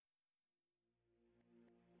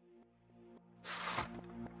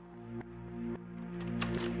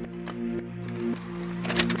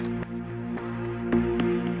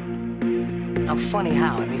funny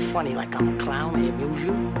how? I mean, funny like I'm a clown, I amuse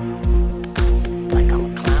you. Like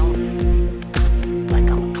I'm a clown.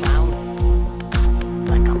 Like I'm a clown.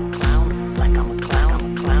 Like I'm a clown. Like I'm a clown.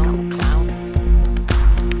 I'm a clown. I'm a clown.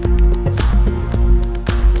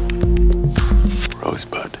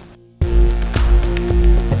 Rosebud.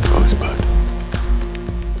 Rosebud.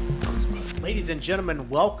 Rosebud. Ladies and gentlemen,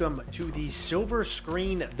 welcome to the Silver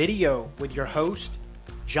Screen Video with your host,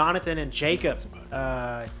 Jonathan and Jacob,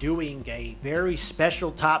 doing a very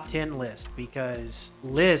special top 10 list because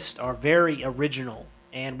lists are very original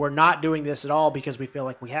and we're not doing this at all because we feel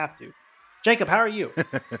like we have to. Jacob, how are you?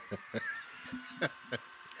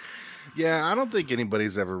 Yeah, I don't think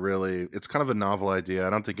anybody's ever really, it's kind of a novel idea. I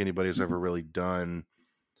don't think anybody's ever really done,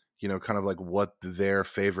 kind of like what their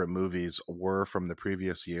favorite movies were from the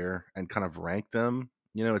previous year and kind of rank them.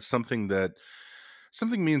 It's something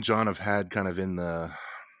me and John have had kind of in the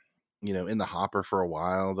hopper for a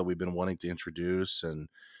while that we've been wanting to introduce. And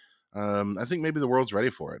I think maybe the world's ready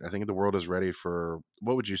for it. I think the world is ready for,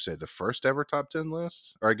 what would you say, the first ever top 10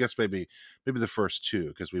 list? Or I guess maybe the first two,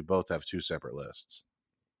 because we both have two separate lists.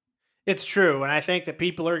 It's true, and I think that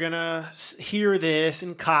people are going to hear this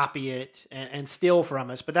and copy it and steal from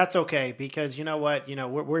us, but that's okay because you know what?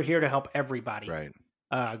 We're here to help everybody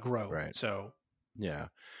grow. Right. So, yeah.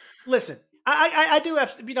 Listen, I do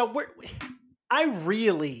have, I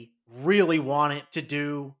really, really wanted to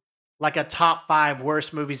do like a top 5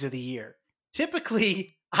 worst movies of the year.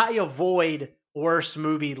 Typically, I avoid worst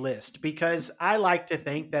movie list because I like to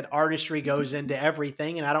think that artistry goes into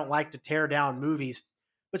everything and I don't like to tear down movies.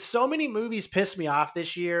 But so many movies pissed me off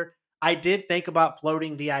this year. I did think about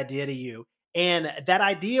floating the idea to you. And that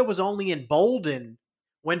idea was only emboldened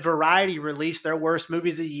when Variety released their worst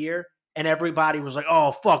movies of the year. And everybody was like,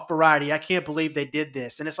 oh, fuck Variety. I can't believe they did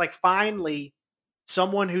this. And it's like, finally,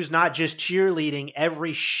 someone who's not just cheerleading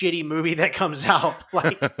every shitty movie that comes out.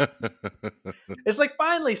 Like, it's like,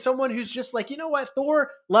 finally, someone who's just like, you know what?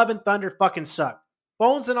 Thor, Love and Thunder fucking sucked.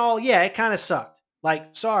 Bones and all, yeah, it kind of sucked.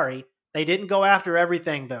 Like, sorry. They didn't go after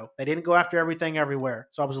everything, though. They didn't go after everything everywhere.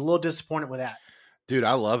 So I was a little disappointed with that. Dude,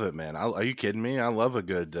 I love it, man. Are you kidding me? I love a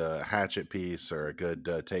good hatchet piece or a good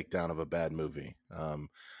takedown of a bad movie.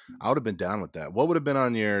 I would have been down with that. What would have been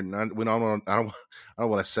on your? I don't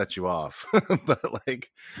want to set you off, but like,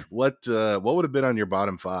 what would have been on your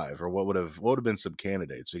bottom 5, or what would have been some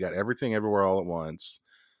candidates? You got Everything Everywhere All at Once.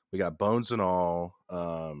 We got Bones and All.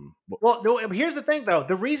 Well, no, here's the thing, though.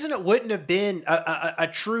 The reason it wouldn't have been a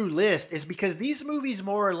true list is because these movies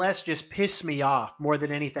more or less just piss me off more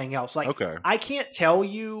than anything else. Like, okay. I can't tell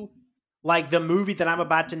you, like, the movie that I'm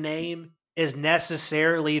about to name is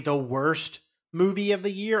necessarily the worst movie of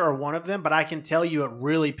the year or one of them, but I can tell you it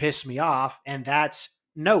really pissed me off, and that's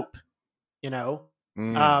Nope.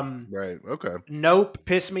 Right. Okay. Nope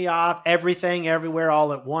pissed me off. Everything Everywhere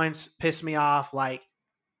All at Once pissed me off. Like,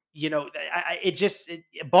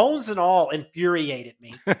 Bones and All infuriated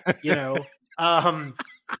me,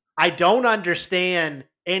 I don't understand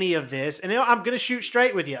any of this. And I'm going to shoot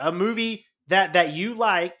straight with you. A movie that you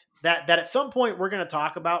liked that at some point we're going to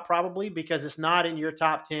talk about probably because it's not in your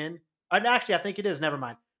top 10. And actually, I think it is. Never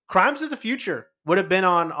mind. Crimes of the Future would have been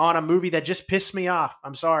on a movie that just pissed me off.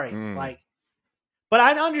 I'm sorry. But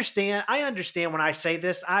I understand when I say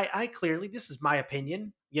this, I clearly, this is my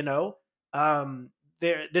opinion,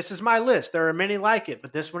 this is my list. There are many like it,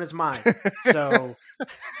 but this one is mine. So,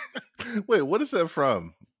 wait, what is that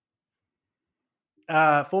from?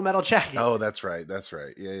 Full Metal Jacket. Oh, that's right.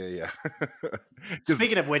 Yeah.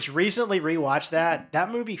 Speaking of which, recently rewatched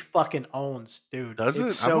that movie. Fucking owns, dude. Does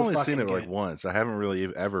it? So I've only seen it good. like once. I haven't really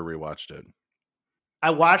ever rewatched it. I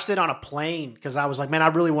watched it on a plane because I was like, man, I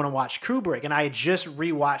really want to watch Kubrick, and I had just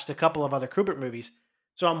rewatched a couple of other Kubrick movies,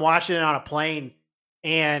 so I'm watching it on a plane.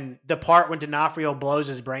 And the part when D'Onofrio blows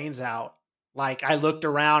his brains out, like I looked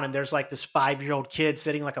around and there's like this 5-year-old kid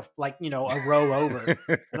sitting like a row over,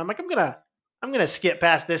 and I'm like, I'm gonna skip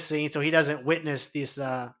past this scene so he doesn't witness this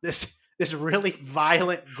really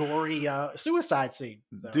violent, gory suicide scene.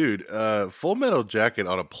 So. Dude, Full Metal Jacket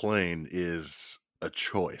on a plane is a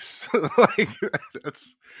choice. Like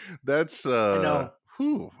that's I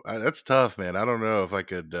know. That's tough, man. I don't know if I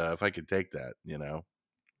could take that.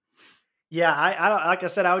 Yeah, I like I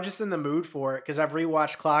said, I was just in the mood for it because I've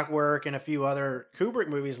rewatched Clockwork and a few other Kubrick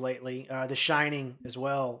movies lately, The Shining as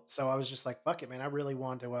well. So I was just like, fuck it, man. I really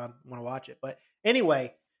want to watch it. But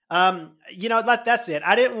anyway, that's it.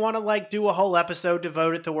 I didn't want to like do a whole episode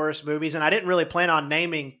devoted to worst movies, and I didn't really plan on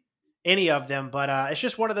naming any of them. But it's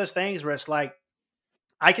just one of those things where it's like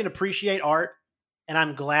I can appreciate art. And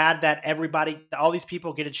I'm glad that all these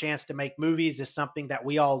people get a chance to make movies is something that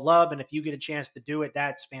we all love. And if you get a chance to do it,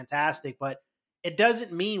 that's fantastic. But it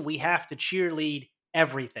doesn't mean we have to cheerlead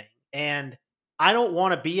everything. And I don't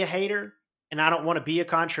want to be a hater and I don't want to be a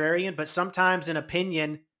contrarian, but sometimes an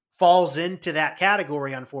opinion falls into that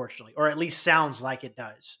category, unfortunately, or at least sounds like it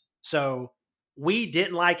does. So we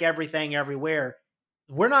didn't like everything everywhere.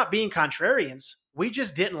 We're not being contrarians. We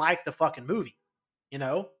just didn't like the fucking movie, you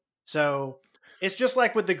know? So it's just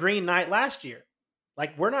like with the Green Knight last year.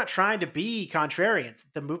 Like, we're not trying to be contrarians.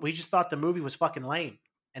 We just thought the movie was fucking lame,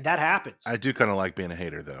 and that happens. I do kind of like being a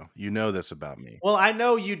hater, though. You know this about me. Well, I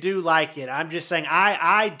know you do like it. I'm just saying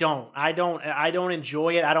I don't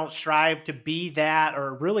enjoy it. I don't strive to be that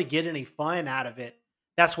or really get any fun out of it.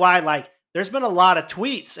 That's why, like, there's been a lot of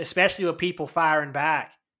tweets, especially with people firing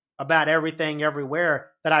back about everything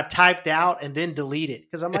everywhere, that I've typed out and then deleted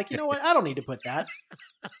because I'm like, you know what? I don't need to put that.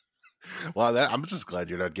 Well, I'm just glad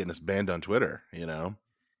you're not getting us banned on Twitter. You know.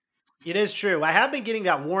 It is true. I have been getting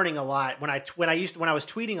that warning a lot when I was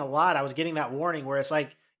tweeting a lot. I was getting that warning where it's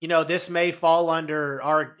like, you know, this may fall under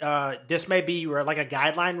our this may be like a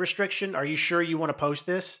guideline restriction. Are you sure you want to post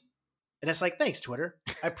this? And it's like, thanks, Twitter.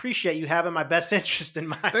 I appreciate you having my best interest in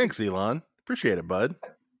mind. Thanks, Elon. Appreciate it, bud.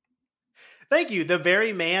 Thank you. The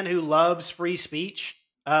very man who loves free speech,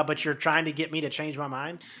 but you're trying to get me to change my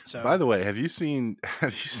mind. So, by the way, have you seen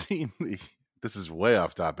the? This is way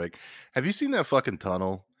off topic. Have you seen that fucking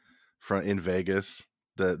tunnel in Vegas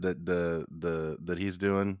that he's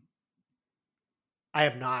doing? I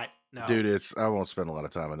have not. No, dude. I won't spend a lot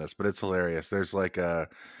of time on this, but it's hilarious. There's like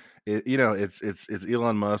it's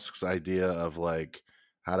Elon Musk's idea of like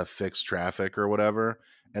how to fix traffic or whatever,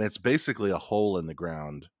 and it's basically a hole in the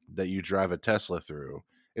ground that you drive a Tesla through.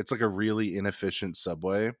 It's like a really inefficient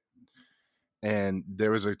subway. And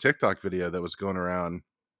there was a TikTok video that was going around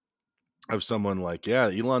of someone like,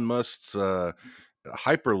 yeah, Elon Musk's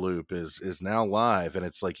Hyperloop is now live, and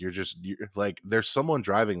it's like you're like there's someone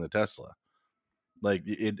driving the Tesla. Like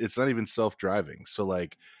it's not even self-driving. So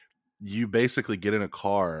like you basically get in a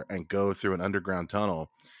car and go through an underground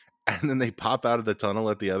tunnel, and then they pop out of the tunnel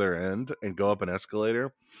at the other end and go up an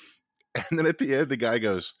escalator. And then at the end, the guy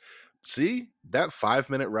goes, see, that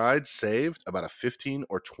 5-minute ride saved about a 15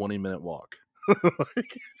 or 20-minute walk.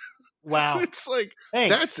 Like, wow. It's like,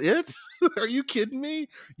 thanks. That's it? Are you kidding me?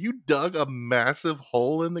 You dug a massive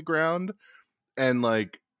hole in the ground and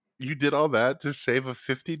like you did all that to save a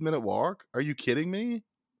 15-minute walk? Are you kidding me?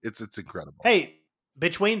 It's incredible. Hey,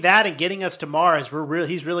 between that and getting us to Mars,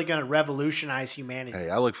 he's really going to revolutionize humanity. Hey,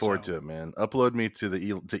 I look forward to it, man. Upload me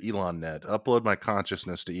to Elon Net. Upload my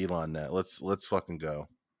consciousness to Elon Net. Let's fucking go.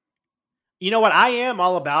 You know what? I am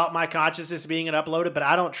all about my consciousness being uploaded, but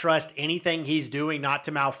I don't trust anything he's doing not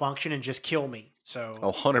to malfunction and just kill me. So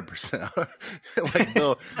 100%. Like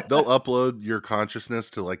they'll upload your consciousness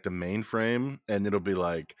to like the mainframe, and it'll be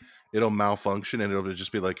like it'll malfunction, and it'll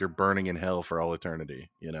just be like you're burning in hell for all eternity.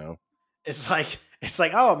 You know? It's like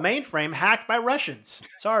oh, mainframe hacked by Russians.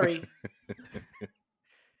 Sorry.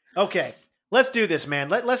 Okay, let's do this, man.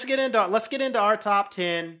 Let's get into our top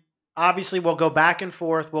 10. Obviously, we'll go back and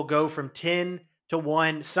forth. We'll go from 10 to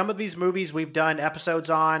 1. Some of these movies we've done episodes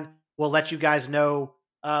on. We'll let you guys know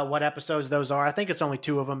what episodes those are. I think it's only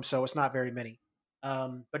 2 of them, so it's not very many.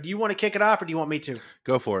 But do you want to kick it off, or do you want me to?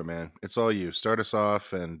 Go for it, man. It's all you. Start us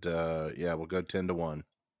off, and yeah, we'll go 10 to 1.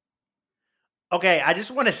 Okay, I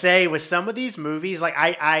just want to say with some of these movies, like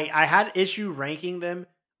I had issue ranking them,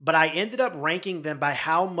 but I ended up ranking them by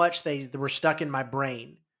how much they were stuck in my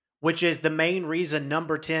brain, which is the main reason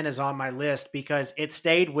number 10 is on my list, because it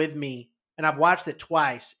stayed with me and I've watched it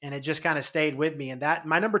twice and it just kind of stayed with me. And that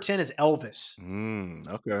my number 10 is Elvis.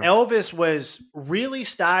 Okay. Elvis was really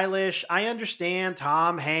stylish. I understand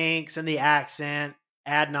Tom Hanks and the accent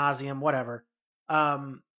ad nauseum, whatever.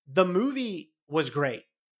 The movie was great.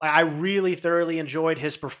 I really thoroughly enjoyed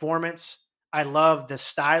his performance. I love the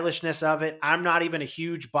stylishness of it. I'm not even a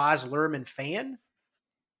huge Baz Luhrmann fan,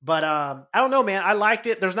 but I don't know, man. I liked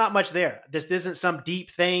it. There's not much there. This isn't some deep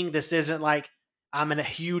thing. This isn't like I'm a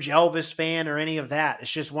huge Elvis fan or any of that.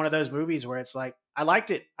 It's just one of those movies where it's like I liked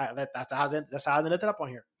it. That's how I ended up on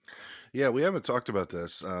here. Yeah, we haven't talked about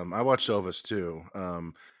this. I watched Elvis too.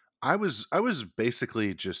 I was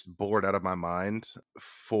basically just bored out of my mind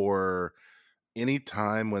for any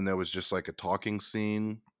time when there was just like a talking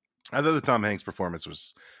scene. I thought the Tom Hanks performance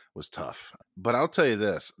was tough, but I'll tell you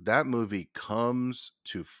this: that movie comes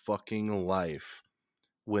to fucking life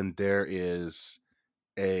when there is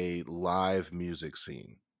a live music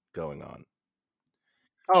scene going on.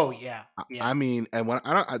 Oh yeah, yeah. I mean, and when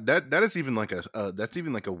that is even like that's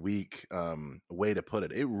even like a weak way to put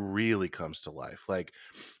it. It really comes to life. Like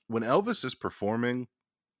when Elvis is performing,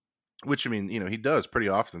 which I mean, you know, he does pretty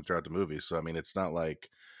often throughout the movie. So I mean, it's not like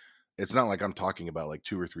It's not like I'm talking about like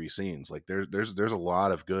 2 or 3 scenes. Like there's a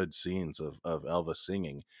lot of good scenes of Elvis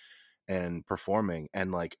singing and performing,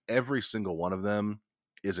 and like every single one of them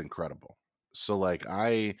is incredible. So like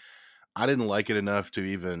I didn't like it enough to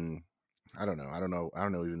even I don't know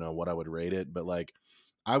even know what I would rate it, but like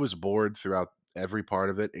I was bored throughout every part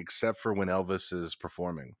of it except for when Elvis is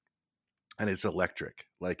performing, and it's electric.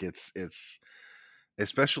 Like it's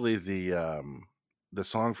especially the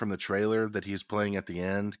song from the trailer that he's playing at the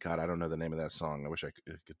end. God, I don't know the name of that song. I wish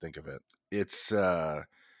could think of it. It's I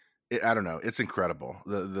don't know. It's incredible.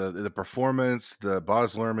 The performance, the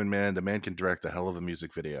Boz Lerman, man, the man can direct a hell of a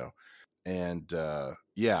music video. And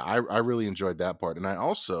yeah, I really enjoyed that part. And I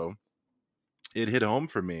also, it hit home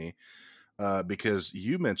for me because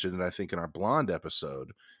you mentioned it, I think, in our Blonde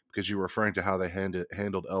episode, because you were referring to how they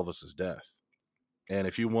handled Elvis's death. And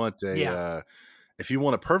Yeah. if you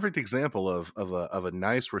want a perfect example of a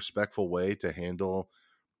nice, respectful way to handle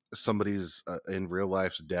somebody's in real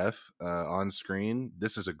life's death on screen,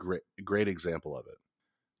 this is a great example of it.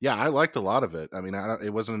 Yeah, I liked a lot of it. I mean,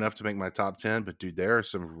 it wasn't enough to make my top 10, but dude, there are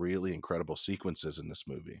some really incredible sequences in this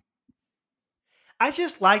movie. I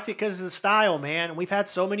just liked it because of the style, man. We've had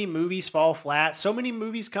so many movies fall flat, so many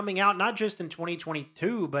movies coming out, not just in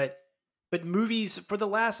 2022, but movies for the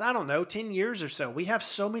last, I don't know, 10 years or so. We have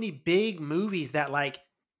so many big movies that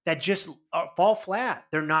that just fall flat.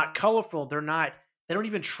 They're not colorful. They don't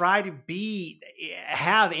even try to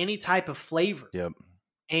have any type of flavor. Yep.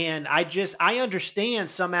 And I understand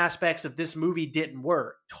some aspects of this movie didn't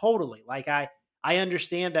work totally. Like I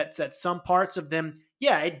understand that some parts of them,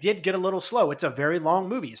 yeah, it did get a little slow. It's a very long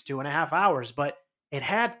movie. It's 2.5 hours, but it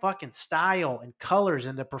had fucking style and colors,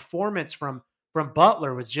 and the performance from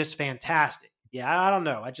Butler was just fantastic. Yeah, I don't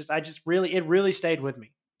know. I just really, it really stayed with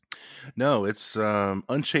me. No, it's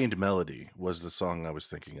Unchained Melody was the song I was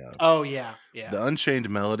thinking of. Oh yeah, yeah. The Unchained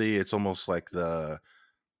Melody, it's almost like the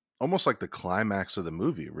climax of the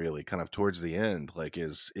movie, really, kind of towards the end, like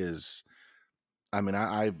is I mean,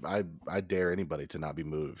 I dare anybody to not be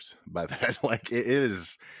moved by that. Like it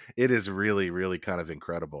is really really kind of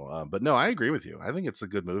incredible. But no, I agree with you. I think it's a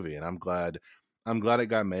good movie, and I'm glad it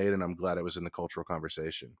got made, and I'm glad it was in the cultural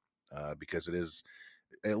conversation because it is.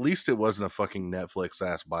 At least it wasn't a fucking Netflix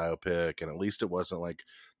ass biopic, and at least it wasn't like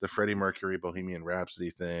the Freddie Mercury Bohemian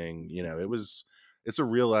Rhapsody thing. You know, it's a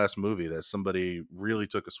real ass movie that somebody really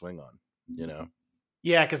took a swing on. You know.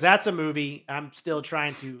 Yeah, because that's a movie I'm still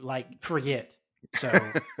trying to like forget. So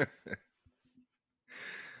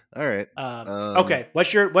All right. okay,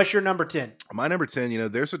 what's your number 10? My number 10, you know,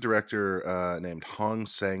 there's a director named Hong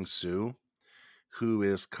Sang-soo who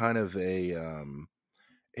is kind of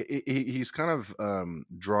he's kind of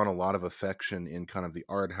drawn a lot of affection in kind of the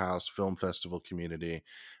art house film festival community.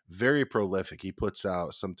 Very prolific. He puts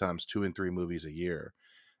out sometimes 2 and 3 movies a year,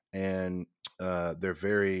 and they're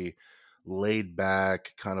very laid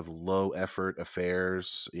back, kind of low effort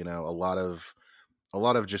affairs. You know, a lot of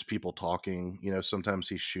just people talking. You know, sometimes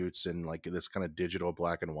he shoots in like this kind of digital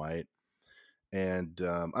black and white. And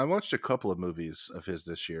I watched a couple of movies of his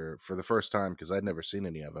this year for the first time because I'd never seen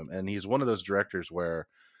any of them. And he's one of those directors where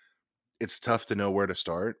it's tough to know where to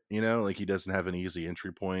start. You know, like he doesn't have an easy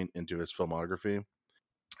entry point into his filmography.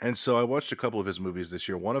 And so I watched a couple of his movies this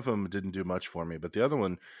year. One of them didn't do much for me, but the other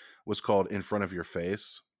one was called In Front of Your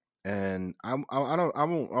Face. And I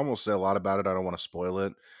won't say a lot about it. I don't want to spoil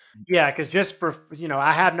it. Yeah, because just for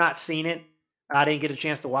I have not seen it. I didn't get a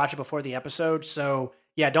chance to watch it before the episode, so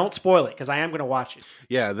yeah, don't spoil it because I am going to watch it.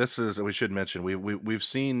 Yeah, this is, we should mention, we've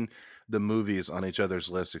seen the movies on each other's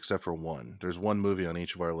list except for one. There's one movie on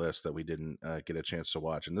each of our lists that we didn't get a chance to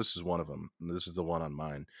watch, and this is one of them. This is the one on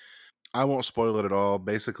mine. I won't spoil it at all.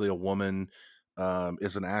 Basically, a woman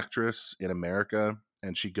is an actress in America,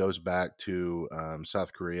 and she goes back to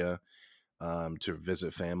South Korea to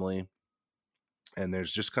visit family. And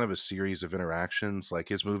there's just kind of a series of interactions. Like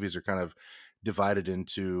his movies are kind of divided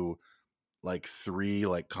into like 3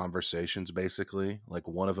 like conversations, basically. Like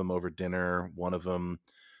one of them over dinner, one of them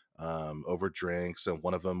over drinks, and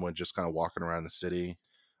one of them when just kind of walking around the city.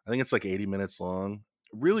 I think it's like 80 minutes long.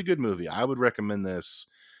 Really good movie. I would recommend this.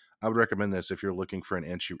 I would recommend this if you're looking for an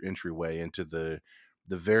entryway into the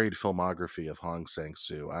varied filmography of Hong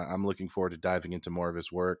Sang-soo. I'm looking forward to diving into more of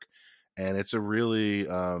his work, and it's a really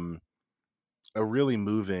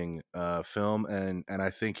moving film, and I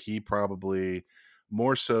think he probably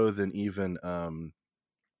more so than even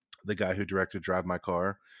the guy who directed Drive My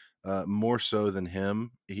Car, more so than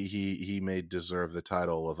him, he may deserve the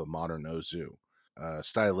title of a modern Ozu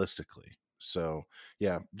stylistically. So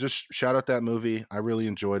yeah, just shout out that movie. I really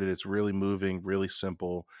enjoyed it. It's really moving, really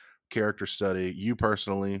simple, character study. You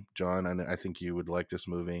personally, John, I think you would like this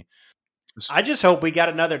movie. I just hope we got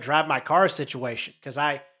another Drive My Car situation because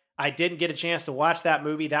I didn't get a chance to watch that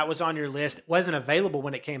movie. That was on your list. It wasn't available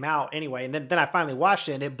when it came out anyway, and then I finally watched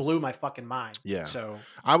it and it blew my fucking mind. Yeah, So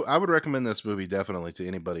I would recommend this movie definitely to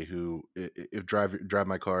anybody who, if Drive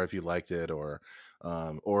My Car, if you liked it, or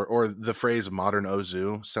the phrase "modern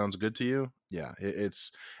Ozu" sounds good to you. Yeah,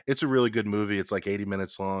 it's a really good movie. It's like 80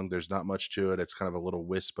 minutes long. There's not much to it. It's kind of a little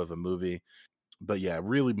wisp of a movie, but yeah,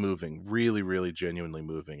 really moving, really, really genuinely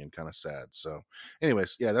moving and kind of sad. So,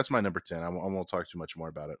 anyways, yeah, that's my number 10. I won't talk too much more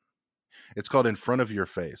about it. It's called In Front of Your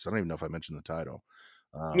Face. I don't even know if I mentioned the title.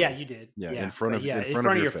 yeah, you did. Yeah, Yeah, but yeah, in in front front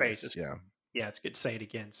of of your your face. face. Yeah. Yeah, it's good to say it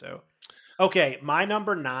again. So, okay, my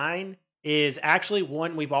number 9 is actually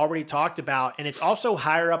one we've already talked about, and it's also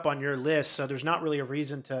higher up on your list. So there's not really a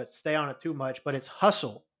reason to stay on it too much, but it's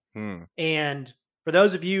Hustle. Hmm. And for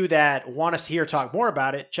those of you that want us to hear talk more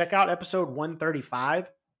about it, check out episode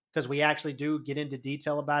 135 because we actually do get into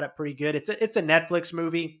detail about it pretty good. It's a Netflix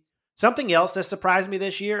movie. Something else that surprised me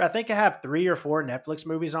this year, I think I have 3 or 4 Netflix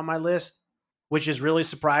movies on my list, which is really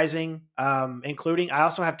surprising. Including I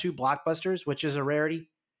also have 2 blockbusters, which is a rarity.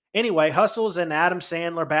 Anyway, Hustle's an Adam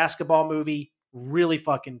Sandler basketball movie, really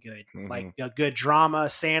fucking good. Like a good drama.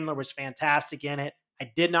 Sandler was fantastic in it.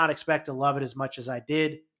 I did not expect to love it as much as I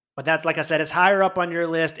did. But that's like I said, it's higher up on your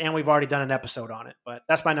list, and we've already done an episode on it. But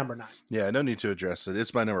that's my number 9. Yeah, no need to address it.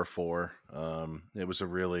 It's my number 4. It was a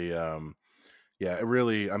really, yeah, it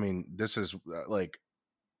really. I mean, this is like,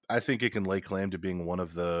 I think it can lay claim to being one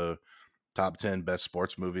of the top 10 best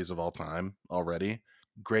sports movies of all time already.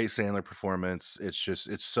 Great Sandler performance.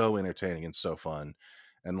 It's so entertaining and so fun.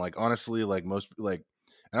 And like, honestly, like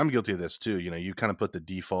and I'm guilty of this too. You kind of put the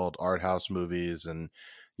default art house movies and,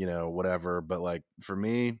 whatever. But like for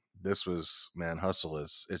me, this was, man, Hustle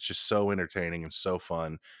it's just so entertaining and so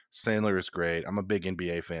fun. Sandler is great. I'm a big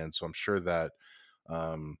NBA fan, so I'm sure that,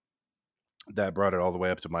 um, that brought it all the way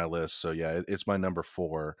up to my list. So yeah, it's my number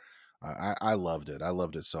 4. I loved it. I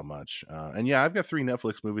loved it so much. And yeah, I've got 3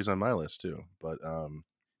 Netflix movies on my list too. But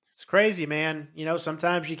It's crazy, man.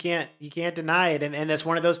 Sometimes you can't deny it. And that's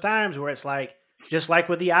one of those times where it's like, just like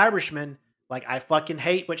with The Irishman, like I fucking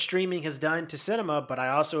hate what streaming has done to cinema, but I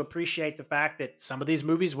also appreciate the fact that some of these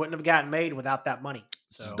movies wouldn't have gotten made without that money.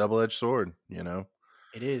 it's a So double-edged sword.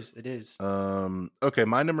 it is. It is. Okay,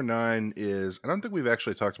 my number 9 is, I don't think we've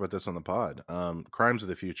actually talked about this on the pod. Crimes of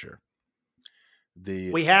the Future.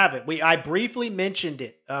 We have it. I briefly mentioned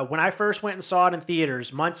it when I first went and saw it in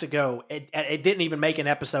theaters months ago. It didn't even make an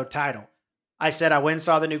episode title. I said I went and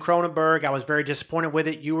saw the new Cronenberg. I was very disappointed with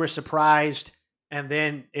it. You were surprised, and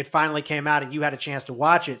then it finally came out, and you had a chance to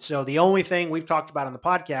watch it. So the only thing we've talked about on the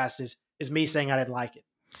podcast is me saying I didn't like it.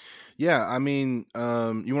 Yeah, I mean,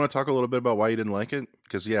 you want to talk a little bit about why you didn't like it?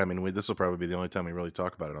 Because yeah, I mean, this will probably be the only time we really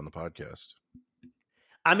talk about it on the podcast.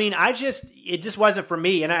 I mean, it just wasn't for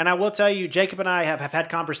me. And I will tell you, Jacob and I have had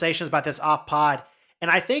conversations about this off pod.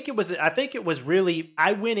 And I think it was really,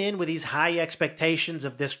 I went in with these high expectations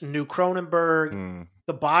of this new Cronenberg,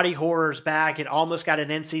 the body horror's back. It almost got an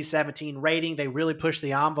NC-17 rating. They really pushed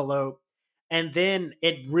the envelope. And then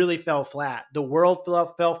it really fell flat. The world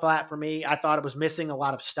fell flat for me. I thought it was missing a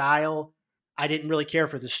lot of style. I didn't really care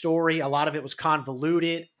for the story. A lot of it was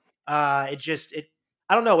convoluted.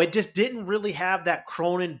 I don't know. It just didn't really have that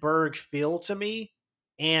Cronenberg feel to me.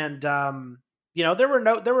 And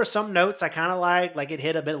there were some notes I kind of like it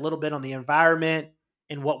hit a little bit on the environment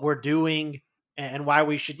and what we're doing and why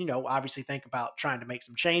we should, obviously think about trying to make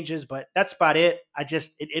some changes. But that's about it.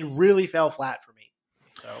 It really fell flat for me.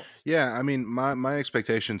 So yeah, I mean, my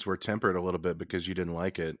expectations were tempered a little bit because you didn't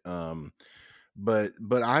like it. But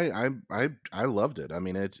I loved it. I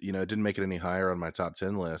mean, it didn't make it any higher on my top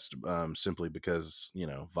 10 list, simply because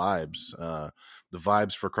vibes. The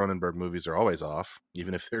vibes for Cronenberg movies are always off,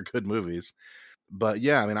 even if they're good movies. But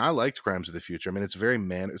yeah, I mean, I liked Crimes of the Future. I mean, it's very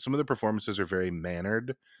some of the performances are very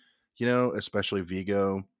mannered, especially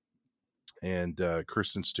Vigo and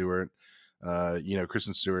Kristen Stewart.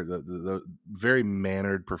 Kristen Stewart, the very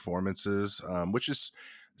mannered performances, which is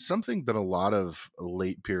something that a lot of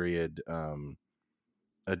late period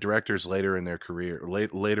directors later in their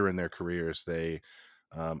careers, they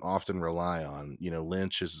often rely on.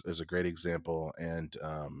 Lynch is a great example, and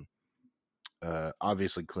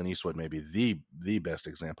obviously Clint Eastwood may be the best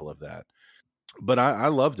example of that. But I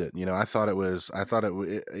loved it.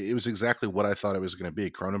 It was exactly what I thought it was going to be.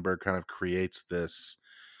 Cronenberg kind of creates this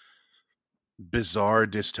bizarre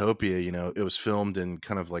dystopia. It was filmed in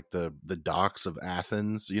kind of like the docks of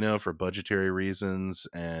Athens, for budgetary reasons,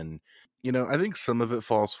 and I think some of it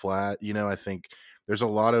falls flat. I think there's a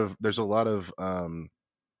lot of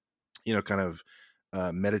kind of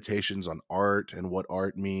meditations on art and what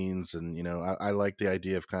art means. And, I like the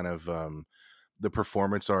idea of kind of the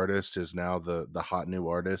performance artist is now the hot new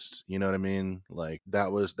artist. You know what I mean? Like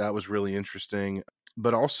that was really interesting.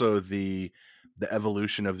 But also the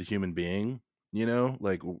evolution of the human being,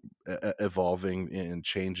 like evolving and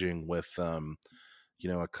changing with a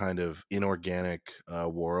kind of inorganic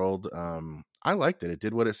world. I liked it. It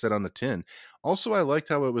did what it said on the tin. Also, I liked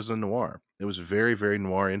how it was a noir. It was very, very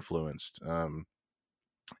noir influenced.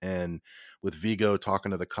 And with Vigo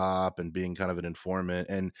talking to the cop and being kind of an informant.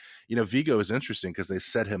 And, Vigo is interesting because they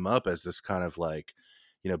set him up as this kind of like,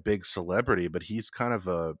 big celebrity, but he's kind of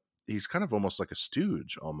almost like a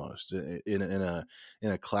stooge almost in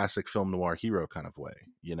a classic film noir hero kind of way.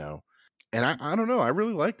 And I don't know, I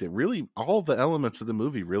really liked it. Really, all the elements of the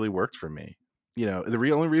movie really worked for me.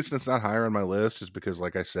 Only reason it's not higher on my list is because,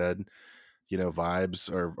 like I said, vibes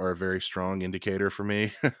are a very strong indicator for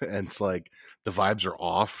me. And it's like the vibes are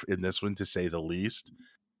off in this one, to say the least.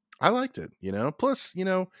 I liked it, plus,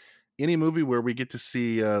 any movie where we get to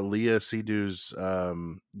see Leah Seydoux,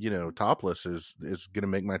 topless is going to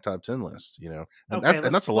make my top 10 list, and Okay, that's a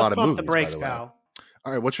let's lot of pump the movies, by brakes, the way. pal.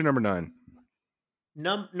 All right. What's your number 9?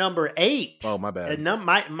 Number 8. Oh, my bad.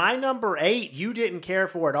 My number 8, you didn't care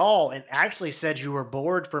for at all, and actually said you were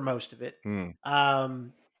bored for most of it.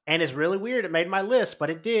 And it's really weird. It made my list, but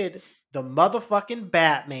it did. The motherfucking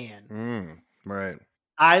Batman. Right.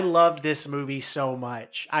 I loved this movie so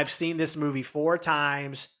much. I've seen this movie 4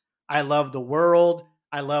 times. I love the world.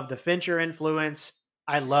 I love the Fincher influence.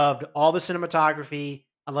 I loved all the cinematography.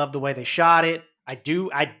 I love the way they shot it. I do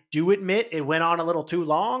admit it went on a little too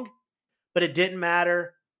long, but it didn't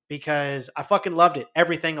matter because I fucking loved it.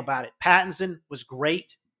 Everything about it. Pattinson was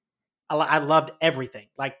great. I loved everything.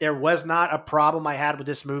 Like, there was not a problem I had with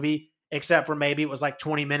this movie, except for maybe it was like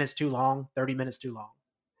 20 minutes too long, 30 minutes too long.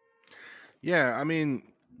 Yeah, I mean,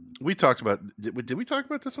 we talked about. Did we talk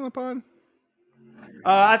about this on the pod?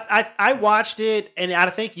 I watched it, and I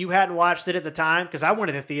think you hadn't watched it at the time because I went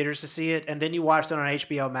to the theaters to see it, and then you watched it on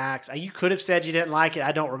HBO Max. You could have said you didn't like it.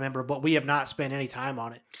 I don't remember, but we have not spent any time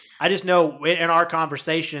on it. I just know in our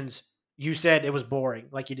conversations, you said it was boring,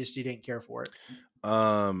 like you didn't care for it.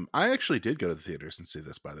 I actually did go to the theaters and see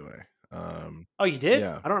this, by the way. Oh, you did?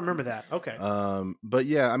 Yeah. I don't remember that. Okay. But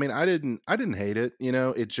yeah, I mean, I didn't hate it.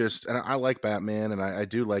 It just, and I like Batman, and I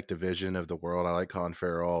do like the vision of the world. I like Colin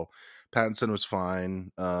Farrell. Pattinson was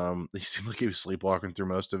fine. He seemed like he was sleepwalking through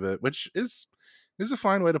most of it, which is a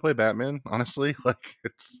fine way to play Batman, honestly. Like,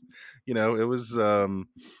 it's, it was Zoe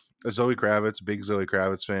Kravitz, big Zoe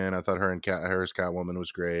Kravitz fan. I thought her and Harris Catwoman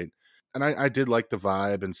was great. And I did like the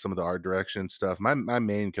vibe and some of the art direction stuff. My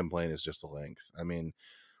main complaint is just the length. I mean,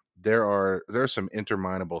 there are some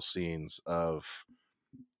interminable scenes of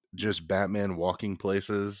just Batman walking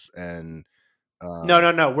places and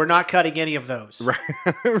No. We're not cutting any of those.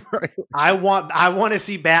 right. I want to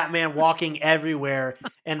see Batman walking everywhere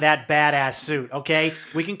in that badass suit. Okay,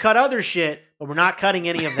 we can cut other shit, but we're not cutting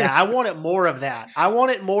any of that. I want it more of that. I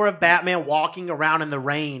want it more of Batman walking around in the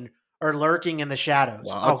rain or lurking in the shadows.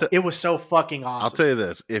 Well, it was so fucking awesome. I'll tell you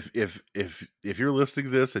this: if you're listening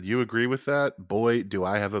to this and you agree with that, boy, do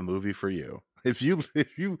I have a movie for you. If you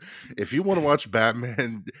want to watch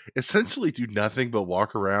Batman essentially do nothing but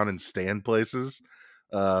walk around and stand places,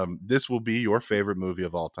 this will be your favorite movie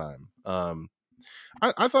of all time.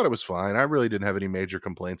 I thought it was fine. I really didn't have any major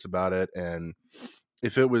complaints about it, and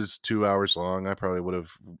if it was 2 hours long, I probably would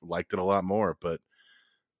have liked it a lot more. But,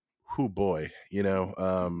 whoo boy,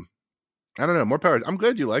 I don't know. More power. I'm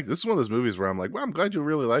glad you liked it. This is one of those movies where I'm like, well, I'm glad you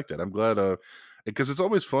really liked it. I'm glad, because it's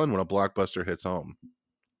always fun when a blockbuster hits home.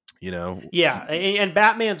 Yeah, and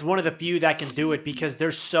Batman's one of the few that can do it because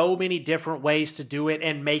there's so many different ways to do it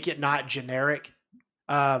and make it not generic.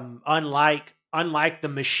 Unlike the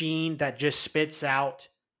machine that just spits out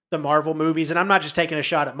the Marvel movies, and I'm not just taking a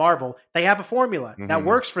shot at Marvel. They have a formula that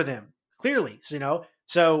works for them clearly.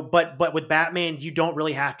 So but with Batman, you don't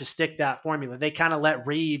really have to stick that formula. They kind of let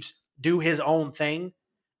Reeves do his own thing.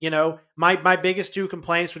 My biggest 2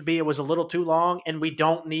 complaints would be it was a little too long, and we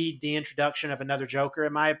don't need the introduction of another Joker,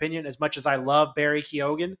 in my opinion. As much as I love Barry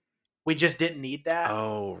Keoghan, we just didn't need that.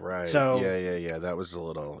 Oh, right. So yeah. That was a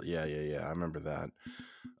little, yeah. I remember that.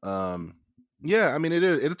 Yeah, I mean,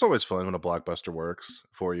 it's always fun when a blockbuster works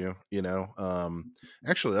for you,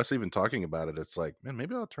 Actually, us even talking about it, it's like, man,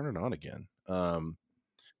 maybe I'll turn it on again.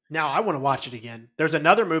 Now I want to watch it again. There's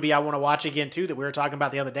another movie I want to watch again too that we were talking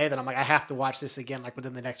about the other day that I'm like, I have to watch this again, like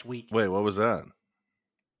within the next week. Wait, what was that?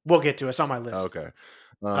 We'll get to it. It's on my list. Okay.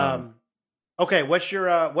 Okay. What's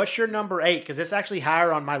your number 8? Because it's actually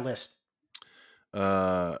higher on my list.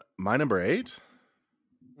 My number 8.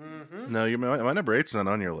 Hmm. No, my number eight's not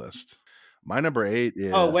on your list. My number eight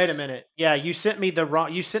Oh, wait a is minute. Yeah, you sent me the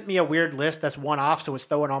wrong. You sent me a weird list that's one off, so it's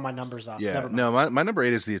throwing all my numbers off. yeah, Never no, mind. my number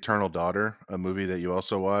eight is The Eternal Daughter, a movie that you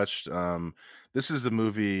also watched. This is the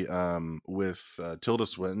movie with Tilda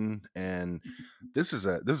Swinton, and this is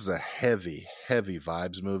a heavy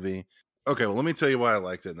vibes movie. Okay, well, let me tell you why I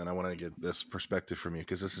liked it, and then I want to get this perspective from you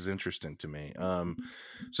because this is interesting to me.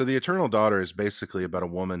 So, The Eternal Daughter is basically about a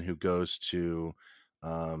woman who goes to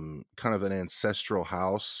kind of an ancestral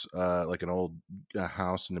house, like an old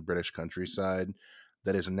house in the British countryside,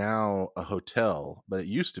 that is now a hotel, but it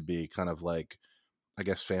used to be kind of like, I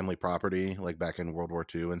guess, family property, like back in World War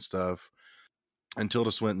II and stuff. And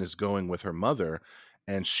Tilda Swinton is going with her mother,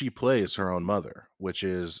 and she plays her own mother, which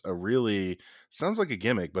is a really, sounds like a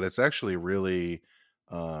gimmick, but it's actually really,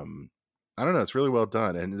 um, I don't know, it's really well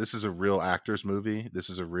done. And this is a real actor's movie. This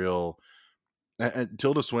is a real, and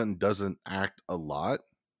Tilda Swinton doesn't act a lot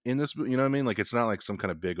in this, you know what I mean? Like it's not like some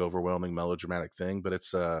kind of big, overwhelming melodramatic thing, but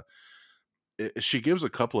she gives a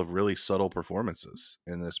couple of really subtle performances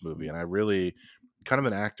in this movie, and I really, kind of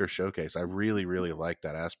an actor showcase. I really, really like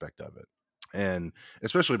that aspect of it, and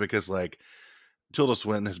especially because like Tilda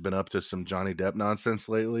Swinton has been up to some Johnny Depp nonsense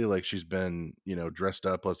lately. Like she's been, dressed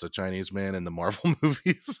up as a Chinese man in the Marvel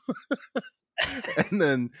movies, and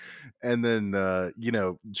then,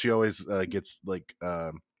 she always gets like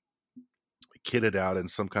kitted out in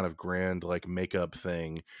some kind of grand like makeup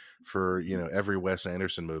thing for every Wes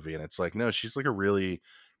Anderson movie, and it's like no, she's like a really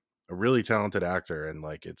talented actor, and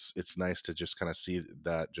like it's nice to just kind of see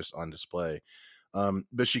that just on display.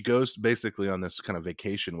 But she goes basically on this kind of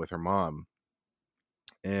vacation with her mom,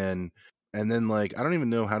 and then like I don't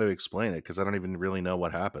even know how to explain it because I don't even really know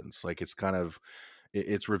what happens. Like it's kind of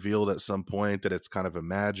it's revealed at some point that it's kind of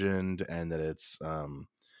imagined, and that it's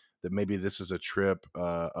that maybe this is a trip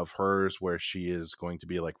of hers where she is going to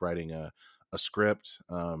be like writing a script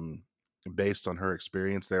based on her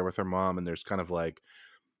experience there with her mom, and there's kind of like,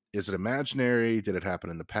 is it imaginary? Did it happen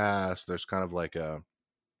in the past? There's kind of like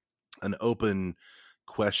an open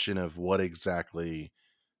question of what exactly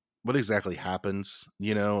happens,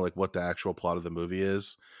 like what the actual plot of the movie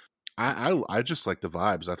is. I just like the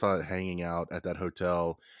vibes. I thought hanging out at that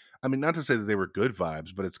hotel, I mean, not to say that they were good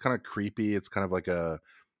vibes, but it's kind of creepy. It's kind of like a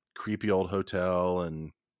creepy old hotel,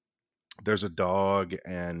 and there's a dog,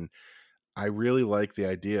 and I really like the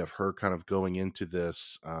idea of her kind of going into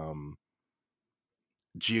this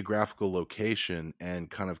geographical location and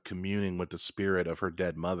kind of communing with the spirit of her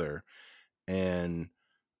dead mother, and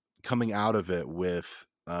coming out of it with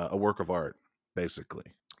a work of art,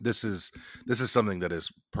 basically. This is something that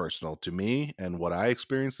is personal to me and what I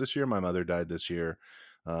experienced this year. My mother died this year,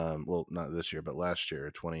 well, not this year but last year,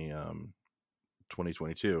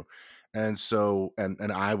 2022. And so,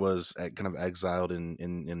 and I was kind of exiled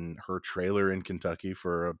in her trailer in Kentucky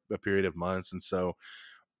for a period of months, and so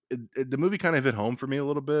the movie kind of hit home for me a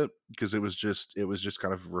little bit because it was just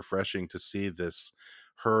kind of refreshing to see this,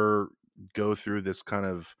 her go through this kind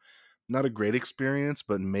of, not a great experience,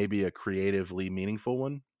 but maybe a creatively meaningful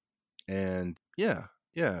one. And yeah,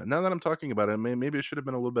 now that I'm talking about it, maybe it should have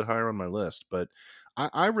been a little bit higher on my list, but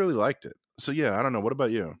I really liked it. So yeah, I don't know. What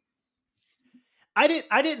about you? I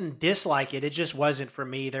didn't dislike it. It just wasn't for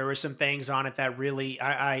me. There were some things on it that really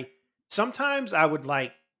I sometimes I would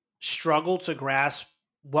like struggle to grasp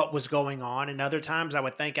what was going on, and other times I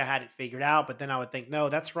would think I had it figured out, but then I would think, no,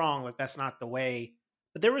 that's wrong. Like that's not the way.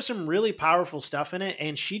 But there was some really powerful stuff in it,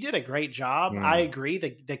 and she did a great job. I Mm, agree.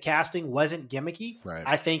 The casting wasn't gimmicky. right.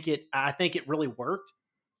 I think it really worked,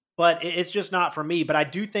 but it's just not for me. But I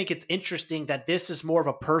do think it's interesting that this is more of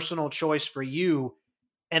a personal choice for you,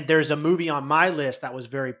 and there's a movie on my list that was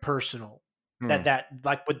very personal, Hmm. that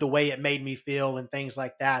like with the way it made me feel and things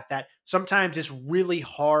like that, that sometimes it's really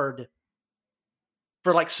hard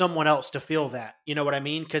for like someone else to feel that, you know what I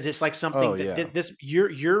mean? Because it's like Oh something that yeah. this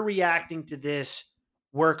you're reacting to this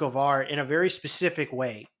work of art in a very specific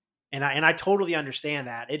way, and I totally understand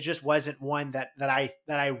that. It just wasn't one that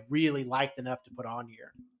I really liked enough to put on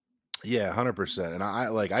here. Yeah, 100%.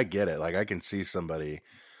 And like I get it. Like I can see somebody,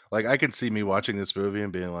 like I can see me watching this movie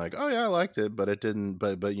and being like, "Oh yeah, I liked it, but it didn't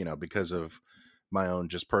but because of my own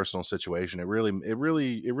just personal situation, it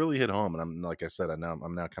really hit home." And I'm, like I said, I'm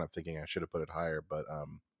now kind of thinking I should have put it higher, but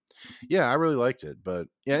yeah, I really liked it. But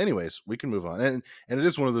yeah, anyways, we can move on. And it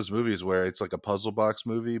is one of those movies where it's like a puzzle box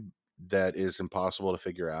movie that is impossible to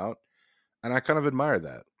figure out, and I kind of admire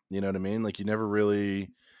that. You know what I mean? Like you never really,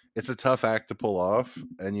 it's a tough act to pull off,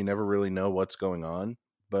 and you never really know what's going on.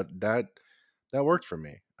 But that worked for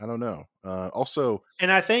me. I don't know. Also,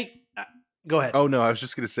 And I think go ahead. oh no, I was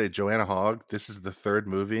just gonna say Joanna Hogg. This is the third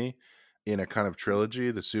movie in a kind of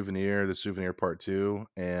trilogy: The Souvenir Part 2,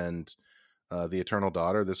 and The Eternal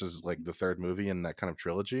Daughter. This is like the third movie in that kind of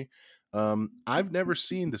trilogy. I've never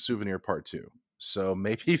seen The Souvenir Part 2. So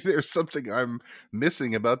maybe there's something I'm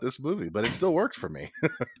missing about this movie, but it still worked for me.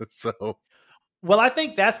 So Well, I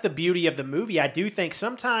think that's the beauty of the movie. I do think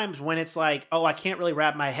sometimes when it's like, oh, I can't really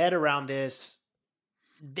wrap my head around this,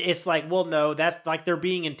 it's like, well, no, that's like they're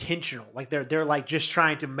being intentional. Like they're like just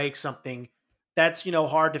trying to make something that's,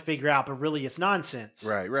 hard to figure out, but really it's nonsense.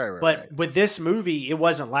 right. But with this movie, it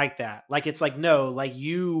wasn't like that. Like it's like, no, like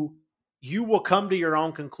you will come to your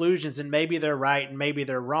own conclusions and maybe they're right and maybe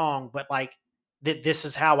they're wrong, but like this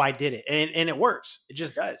is how I did it. And it works. It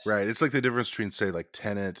just does. Right. It's like the difference between, say, like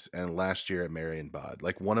Tenet and Last Year at Marion Bod.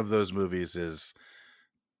 Like one of those movies is,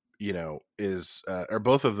 or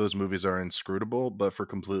both of those movies are inscrutable, but for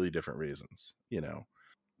completely different reasons.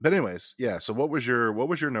 But anyways, yeah. So what was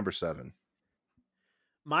your number 7?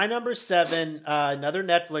 My number 7, another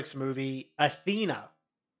Netflix movie, Athena.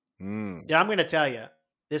 Mm. Yeah, I'm going to tell you,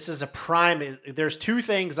 this is a prime. There's two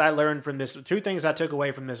things I learned from this, two things I took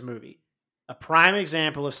away from this movie. A prime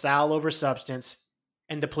example of style over substance,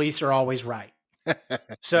 and the police are always right.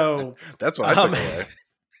 So, That's what I took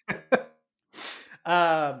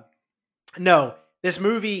away. No, this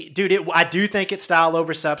movie, dude, I do think it's style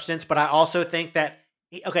over substance, but I also think that,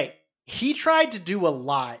 okay, he tried to do a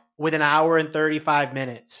lot with an hour and 35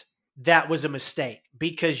 minutes. That was a mistake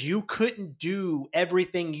because you couldn't do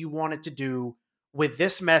everything you wanted to do with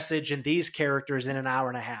this message and these characters in an hour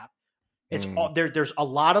and a half. It's all there's a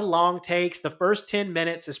lot of long takes. The first 10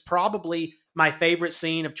 minutes is probably my favorite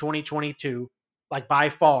scene of 2022, like by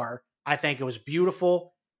far. I think it was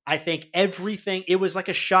beautiful. I think everything, it was like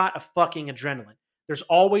a shot of fucking adrenaline. There's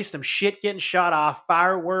always some shit getting shot off,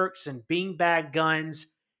 fireworks and beanbag guns,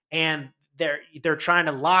 and they're trying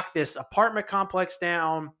to lock this apartment complex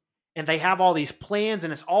down, and they have all these plans,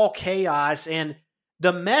 and it's all chaos. And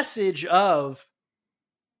the message of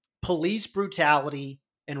police brutality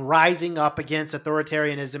and rising up against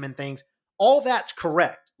authoritarianism and things, all that's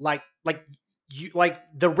correct. Like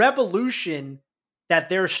the revolution that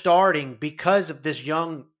they're starting because of this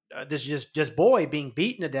young this just boy being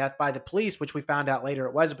beaten to death by the police, which we found out later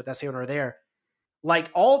it wasn't, but that's here nor there.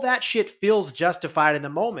 Like all that shit feels justified in the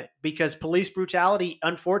moment because police brutality,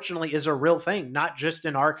 unfortunately, is a real thing, not just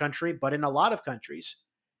in our country, but in a lot of countries.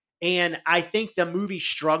 And I think the movie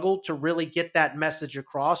struggled to really get that message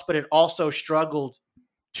across, but it also struggled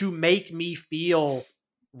to make me feel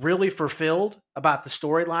really fulfilled about the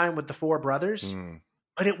storyline with the four brothers.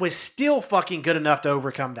 But it was still fucking good enough to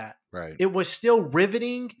overcome that. Right. It was still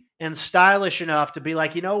riveting and stylish enough to be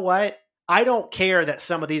like, you know what? I don't care that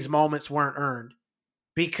some of these moments weren't earned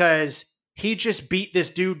because he just beat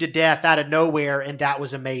this dude to death out of nowhere, and that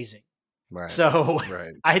was amazing. Right. So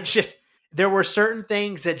right. There were certain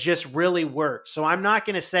things that just really worked. So I'm not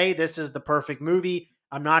going to say this is the perfect movie.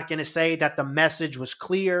 I'm not going to say that the message was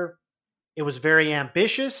clear. It was very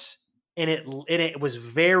ambitious, and it was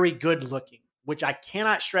very good looking, which I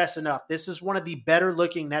cannot stress enough. This is one of the better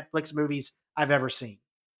looking Netflix movies I've ever seen.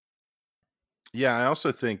 Yeah, I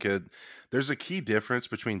also think there's a key difference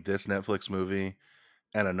between this Netflix movie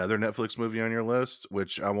and another Netflix movie on your list,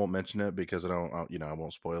 which I won't mention it because I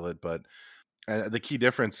won't spoil it. But the key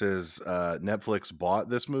difference is Netflix bought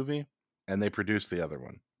this movie and they produced the other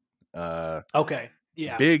one. Okay.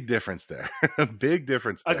 Yeah. Big difference there. Big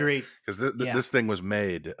difference there. Agreed. Because this thing was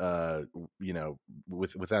made,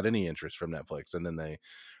 without any interest from Netflix, and then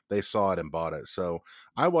they saw it and bought it. So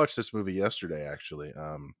I watched this movie yesterday. Actually,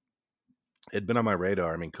 it'd been on my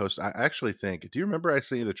radar. I mean, I actually think. Do you remember I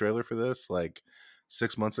sent you the trailer for this like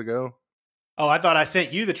 6 months ago? Oh, I thought I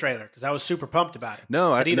sent you the trailer because I was super pumped about it.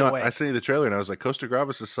 No, I sent you the trailer, and I was like, Costa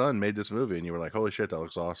Gravas' son made this movie, and you were like, holy shit, that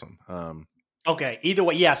looks awesome. Okay, either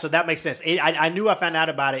way, yeah, so that makes sense. I knew I found out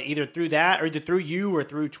about it either through that or either through you or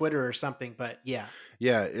through Twitter or something, but yeah.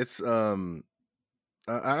 Yeah, it's, I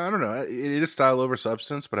don't know. It is style over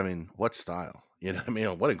substance, but I mean, what style? You know what I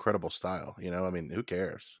mean? What incredible style, I mean, who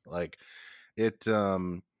cares? Like, it,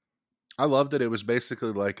 I loved it. It was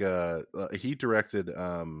basically like, he directed,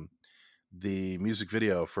 the music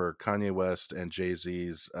video for Kanye West and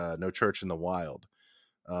Jay-Z's No Church in the Wild,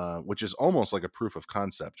 which is almost like a proof of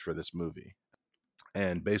concept for this movie,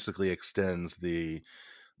 and basically extends the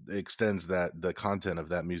content of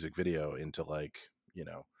that music video into like,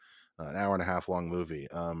 an hour and a half long movie.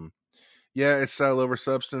 Yeah, it's style over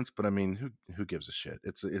substance, but I mean, who gives a shit?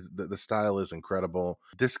 The style is incredible.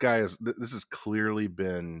 This has clearly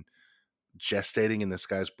been gestating in this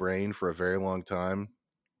guy's brain for a very long time.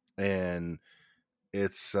 And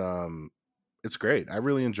it's It's great. I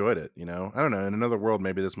really enjoyed it. I don't know. In another world,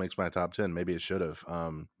 maybe this makes my top 10. Maybe it should have.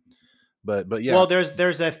 But yeah, Well, there's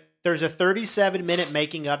a 37-minute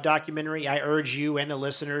making of documentary I urge you and the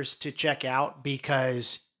listeners to check out,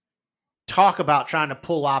 because talk about trying to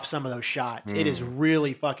pull off some of those shots. It is mm,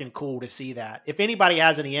 really fucking cool to see that. If anybody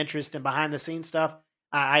has any interest in behind the scenes stuff,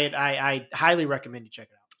 I highly recommend you check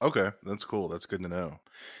it out. okay, that's cool. That's good to know.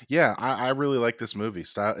 Yeah, I really like this movie.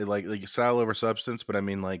 Style, like style over substance, but I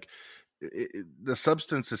mean, like, the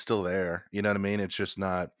substance is still there. You know what I mean? It's just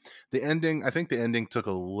not the ending. I think the ending took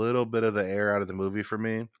a little bit of the air out of the movie for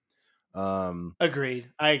me. Um, Agreed.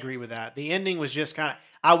 I agree with that. The ending was just kind of,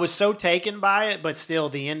 I was so taken by it, but still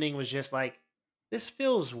the ending was just like, this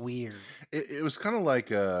feels weird. it was kind of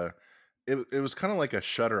like it was kind of like a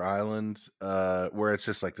Shutter Island, where it's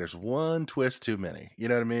just like there's one twist too many. You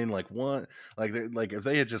know what I mean? Like one, like if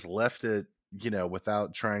they had just left it,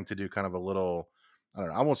 without trying to do kind of a little, I don't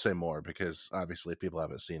know. I won't say more because obviously people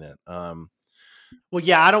haven't seen it. Well,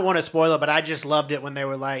 yeah, I don't want to spoil it, but I just loved it when they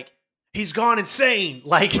were like, he's gone insane.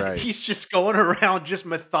 Like Right, he's just going around just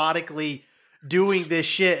methodically doing this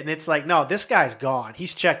shit. And it's like, no, this guy's gone.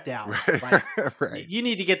 He's checked out. Like, right, right, you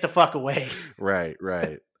need to get the fuck away. right.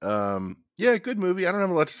 Yeah, good movie. I don't have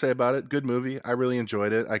a lot to say about it. Good movie. I really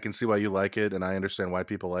enjoyed it. I can see why you like it, and I understand why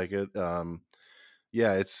people like it.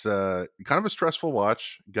 Yeah, it's kind of a stressful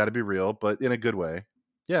watch. Got to be real, but in a good way.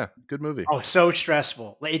 Yeah, good movie. Oh, so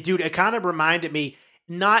stressful. Like, dude, it kind of reminded me,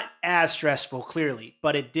 not as stressful, clearly,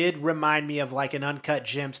 but it did remind me of like an Uncut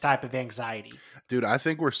Gems type of anxiety. Dude, I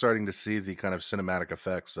think we're starting to see the kind of cinematic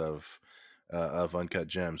effects of Uncut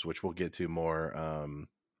Gems, which we'll get to more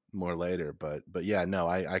later. But yeah, no,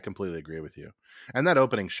 I completely agree with you. And that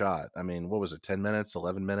opening shot, I mean, what was it, 10 minutes,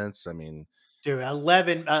 11 minutes? I mean, Dude, an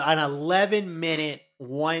 11-minute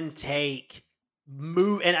one take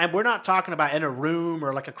move, and we're not talking about in a room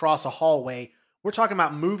or like across a hallway. We're talking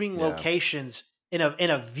about moving yeah, locations in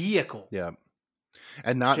a vehicle. yeah.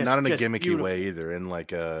 And not in a Just gimmicky way beautiful. either, in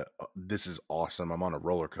like a this is awesome. I'm on a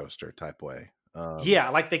roller coaster type way. Yeah,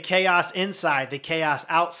 like the chaos inside, the chaos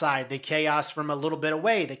outside, the chaos from a little bit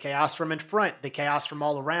away, the chaos from in front, the chaos from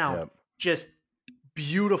all around. Yeah, Just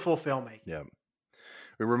beautiful filmmaking. yeah.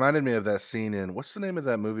 It reminded me of that scene in what's the name of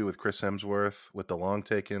that movie with Chris Hemsworth with the long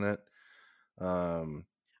take in it? Um,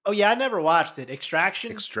 Oh yeah, I never watched it.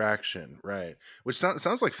 Extraction. Extraction, right? Which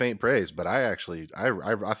sounds like faint praise, but I actually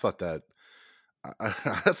I thought that I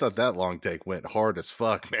thought that long take went hard as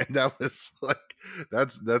fuck, man. That was like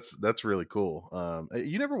that's really cool.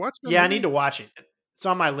 You never watched that Yeah, I need movie? to watch it. It's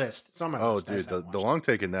on my list. It's on my Oh, list. I dude, just haven't the watched it. long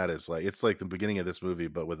take in that is like it's like the beginning of this movie,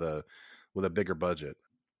 but with a bigger budget.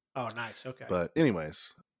 Oh, nice. Okay. But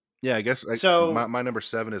anyways, yeah, I guess So my number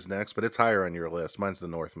 7 is next, but it's higher on your list. Mine's The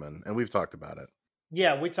Northman, and we've talked about it.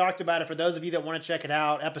 yeah, we talked about it. For those of you that want to check it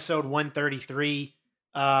out, episode 133.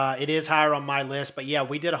 It is higher on my list, but yeah,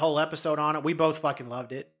 we did a whole episode on it. We both fucking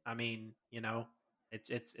loved it. I mean,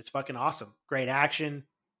 it's fucking awesome. Great action.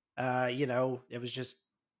 It was just,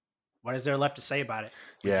 what is there left to say about it?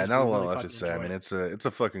 Yeah, We not a lot really left to fucking say. I enjoyed mean, it. it's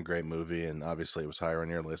a fucking great movie, and obviously it was higher on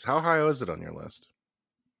your list. How high is it on your list?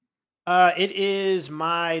 It is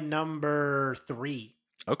my number 3.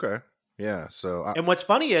 Okay, yeah. So And what's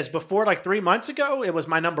funny is, before like 3 months ago, it was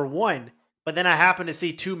my number 1. But then I happened to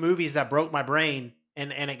see 2 movies that broke my brain,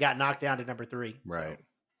 and it got knocked down to number 3. right, So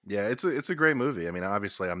yeah, it's a great movie. I mean,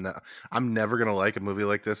 obviously, I'm never gonna like a movie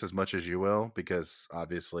like this as much as you will because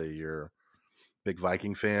obviously you're a big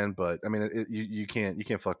Viking fan. But I mean, you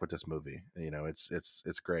can't fuck with this movie.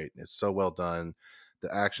 It's great. It's so well done.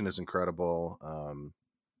 The action is incredible.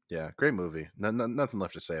 Yeah, great movie. Nothing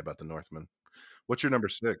left to say about The Northman. What's your number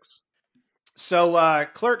 6?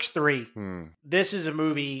 Clerks 3. Hmm. This is a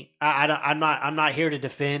movie. I'm not here to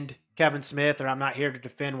defend Kevin Smith, or I'm not here to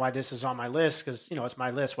defend why this is on my list, because it's my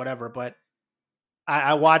list, whatever. But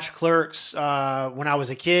I watched Clerks when I was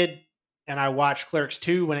a kid, and I watched Clerks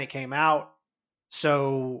 2 when it came out.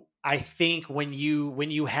 So I think when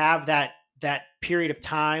you have that period of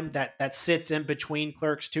time that sits in between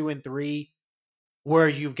Clerks 2 and 3, where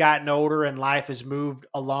you've gotten older and life has moved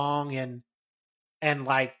along, and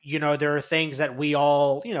like, there are things that we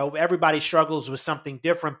all, everybody struggles with something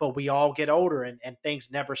different, but we all get older, and things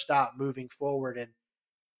never stop moving forward.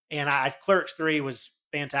 And Clerks 3 was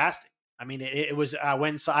fantastic. I mean, it was,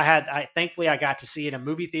 so I thankfully I got to see it in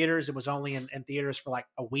movie theaters. It was only in theaters for like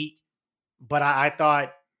a week, but I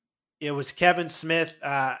thought it was Kevin Smith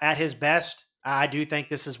at his best. I do think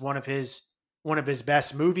this is one of his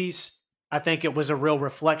best movies. I think it was a real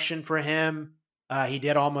reflection for him. He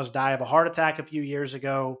did almost die of a heart attack a few years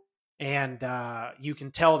ago, and you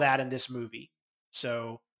can tell that in this movie.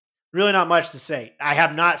 So Really not much to say. I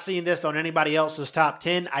have not seen this on anybody else's top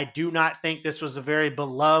 10. I do not think this was a very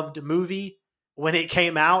beloved movie when it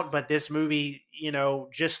came out, but this movie,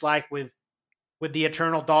 just like with The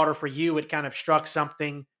Eternal Daughter for You, it kind of struck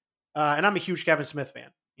something. And I'm a huge Kevin Smith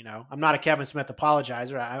fan. I'm not a Kevin Smith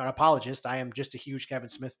apologist. I am just a huge Kevin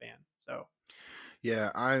Smith fan. So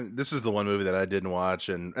Yeah, this is the one movie that I didn't watch,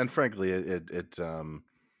 and frankly, it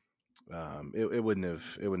wouldn't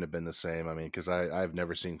have been the same. I mean, because I've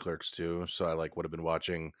never seen Clerks 2, so I would have been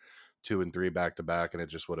watching 2 and 3 back to back, and it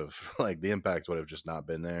just would have the impact would have just not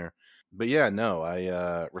been there. But yeah, no,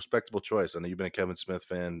 I respectable choice. I know you've been a Kevin Smith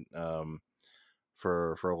fan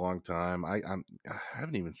for a long time. I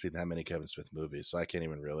haven't even seen that many Kevin Smith movies, so I can't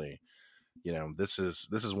even really. This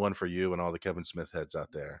is one for you and all the Kevin Smith heads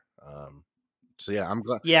out there. So yeah, I'm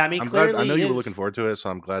glad. yeah, I mean, I'm glad. I clearly know you were his looking forward to it, so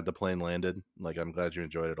I'm glad the plane landed. I'm glad you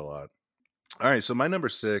enjoyed it a lot. All right, so my number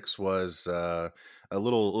 6 was a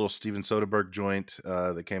little Steven Soderbergh joint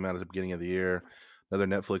that came out at the beginning of the year. Another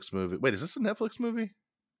Netflix movie. Wait, is this a Netflix movie?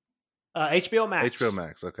 HBO Max. HBO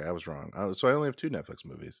Max. Okay, I was wrong. So I only have 2 Netflix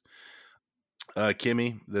movies.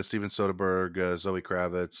 Kimmy, the Steven Soderbergh, Zoe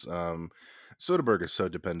Kravitz. Soderbergh is so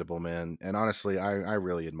dependable, man. And honestly, I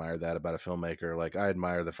really admire that about a filmmaker. I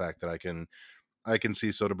admire the fact that I can see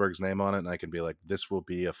Soderbergh's name on it and I can be like, this will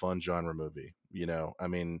be a fun genre movie. I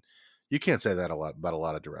mean, you can't say that about a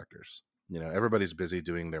lot of directors. Everybody's busy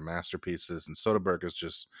doing their masterpieces, and Soderbergh is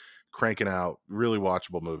just cranking out really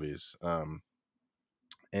watchable movies. I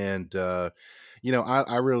really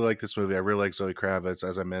like this movie. I really like Zoe Kravitz,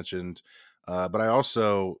 as I mentioned. But I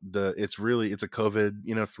also it's a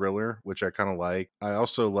COVID thriller, which I kind of like. I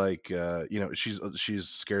also like she's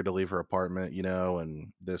scared to leave her apartment,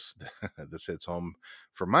 and this this hits home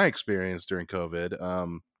from my experience during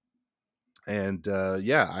COVID.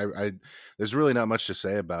 I there's really not much to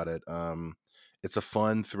say about it. It's a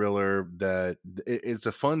fun thriller it's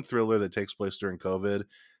a fun thriller that takes place during COVID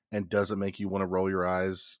and doesn't make you want to roll your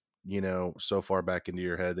eyes, so far back into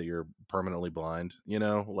your head that you're permanently blind.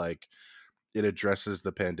 It addresses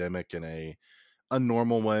the pandemic in a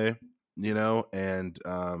normal way, and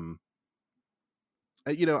I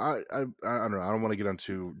don't know. I don't want to get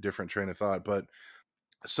onto different train of thought, but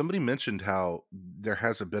somebody mentioned how there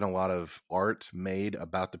hasn't been a lot of art made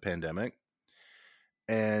about the pandemic,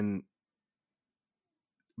 and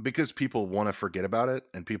because people want to forget about it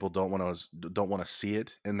and people don't want to see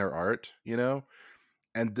it in their art,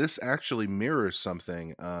 and this actually mirrors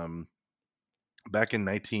something. Back in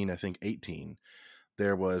 18,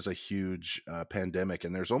 there was a huge pandemic,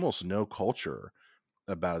 and there's almost no culture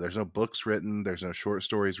about it. There's no books written, there's no short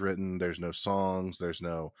stories written, there's no songs, there's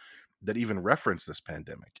no that even reference this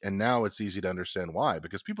pandemic. And now it's easy to understand why,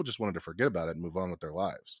 because people just wanted to forget about it and move on with their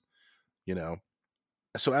lives,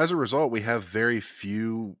 So as a result, we have a very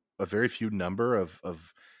few number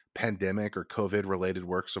of pandemic or COVID related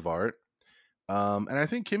works of art. And I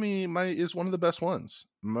think Kimmy is one of the best ones.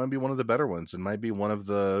 Might be one of the better ones, and might be one of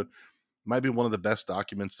the best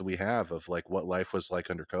documents that we have of what life was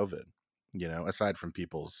like under COVID. Aside from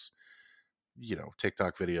people's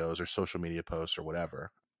TikTok videos or social media posts or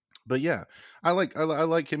whatever. But yeah, I like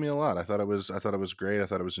Kimmy a lot. I thought it was great. I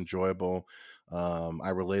thought it was enjoyable.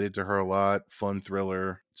 I related to her a lot. Fun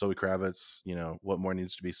thriller. Zoe Kravitz. What more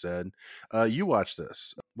needs to be said? You watched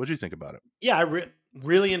this. What'd you think about it? Yeah, I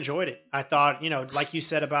really enjoyed it. I thought, like you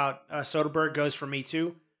said about Soderbergh goes for me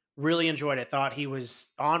too. Really enjoyed it. Thought he was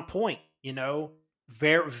on point.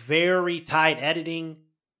 Very very tight editing.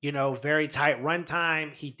 Very tight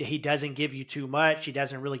runtime. He doesn't give you too much. He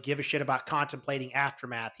doesn't really give a shit about contemplating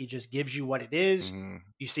aftermath. He just gives you what it is. Mm-hmm.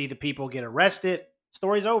 You see the people get arrested.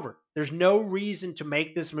 Story's over. There's no reason to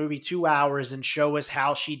make this movie 2 hours and show us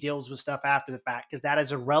how she deals with stuff after the fact, because that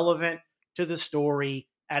is irrelevant to the story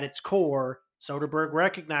at its core. Soderbergh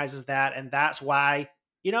recognizes that, and that's why,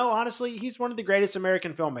 honestly, he's one of the greatest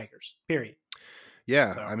American filmmakers, period.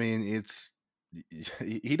 Yeah, so. I mean,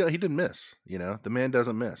 he didn't miss, the man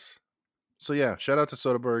doesn't miss. So yeah, shout out to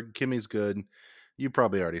Soderbergh. Kimmy's good. You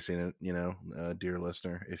probably already seen it, dear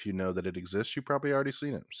listener. If you know that it exists, you probably already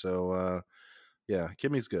seen it. So yeah,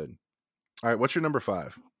 Kimmy's good. All right, what's your number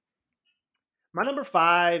 5? My number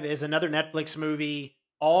 5 is another Netflix movie,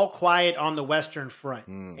 All Quiet on the Western Front.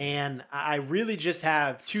 And I really just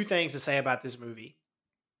have 2 things to say about this movie.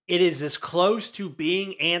 It is as close to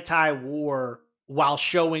being anti-war while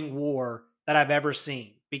showing war that I've ever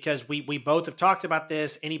seen, because we both have talked about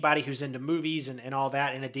this. Anybody who's into movies and all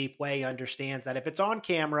that in a deep way understands that if it's on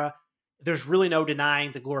camera, there's really no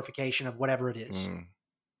denying the glorification of whatever it is.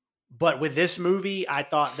 But with this movie, I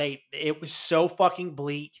thought it was so fucking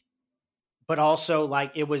bleak. but also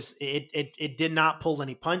like it did not pull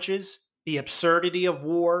any punches. The absurdity of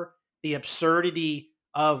war, the absurdity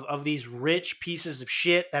of these rich pieces of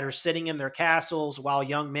shit that are sitting in their castles while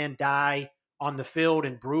young men die on the field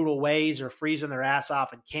in brutal ways or freezing their ass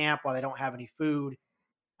off in camp while they don't have any food.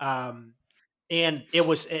 Um, and it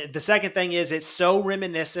was the second thing is it's so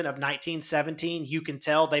reminiscent of 1917. You can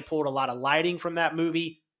tell they pulled a lot of lighting from that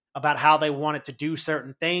movie about how they wanted to do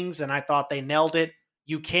certain things, and I thought they nailed it.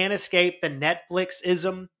 You can't escape the Netflix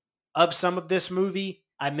ism of some of this movie.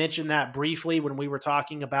 I mentioned that briefly when we were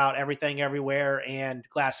talking about Everything Everywhere and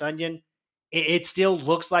Glass Onion. It still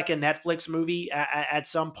looks like a Netflix movie at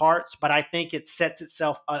some parts, but I think it sets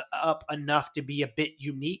itself up enough to be a bit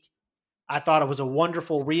unique. I thought it was a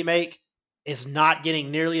wonderful remake. It's not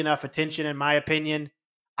getting nearly enough attention, in my opinion.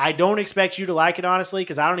 I don't expect you to like it, honestly,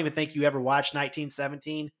 because I don't even think you ever watched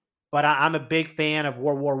 1917. But I'm a big fan of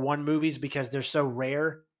World War One movies because they're so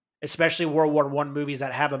rare, especially World War One movies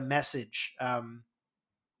that have a message, about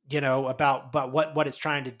what it's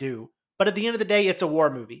trying to do. But at the end of the day, it's a war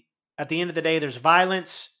movie. At the end of the day, there's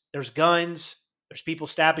violence, there's guns, there's people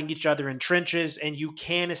stabbing each other in trenches, and you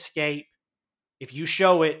can't escape if you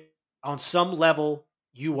show it on some level.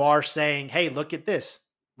 You are saying, "Hey, look at this.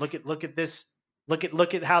 Look at this. Look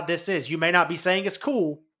at how this is." You may not be saying it's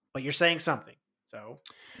cool, but you're saying something. So,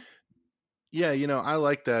 Yeah, I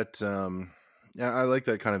like that. Yeah, I like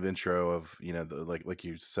that kind of intro of like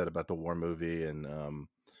you said about the war movie, and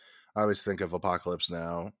I always think of Apocalypse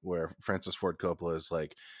Now, where Francis Ford Coppola is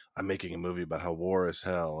like, "I'm making a movie about how war is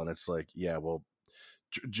hell," and it's like, yeah, well,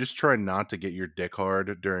 just try not to get your dick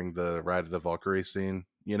hard during the Ride of the Valkyrie scene,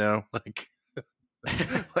 like.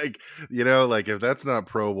 Like, like if that's not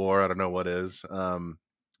pro-war, I don't know what is.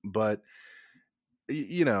 But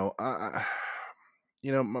I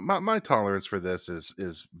my tolerance for this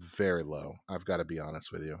is very low. I've got to be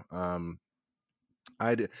honest with you.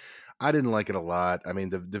 I did I didn't like it a lot. I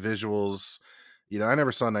mean, the visuals. I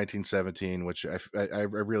never saw 1917, which I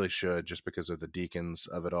really should, just because of the deacons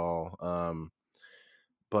of it all.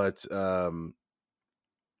 But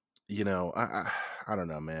I don't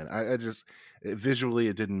know, man. I just visually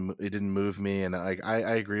it didn't move me, and I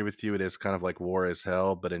agree with you. It is kind of like war is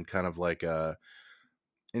hell, but in kind of like a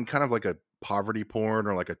poverty porn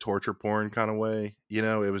or like a torture porn kind of way.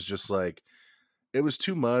 It was just like it was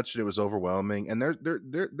too much. It was overwhelming, and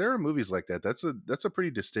there are movies like that. That's a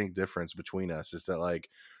pretty distinct difference between us. Is that like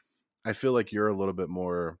I feel like you're a little bit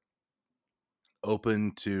more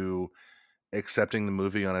open to accepting the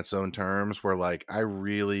movie on its own terms, where like I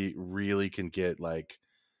really really can get like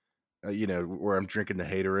where I'm drinking the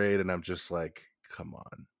haterade and I'm just like, come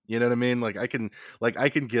on, you know what I mean? Like I can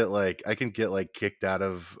get kicked out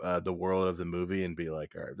of the world of the movie and be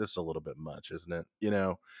like, all right, this is a little bit much, isn't it?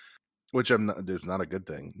 Which I'm not is not a good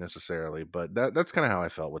thing necessarily, but that's kind of how I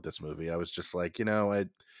felt with this movie. I was just like, yeah,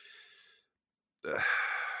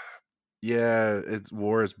 it's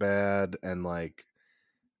war is bad, and like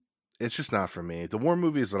it's just not for me. The war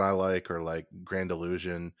movies that I like are like Grand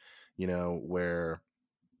Illusion, where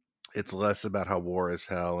it's less about how war is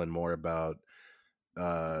hell and more about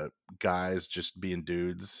guys just being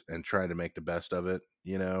dudes and trying to make the best of it,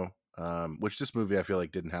 which this movie I feel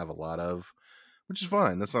like didn't have a lot of, which is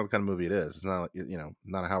fine. That's not the kind of movie it is. It's not like,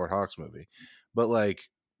 not a Howard Hawks movie, but like,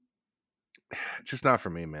 just not for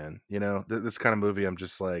me, man. This kind of movie, I'm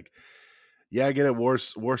just like, yeah, I get it. War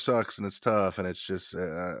sucks and it's tough, and it's just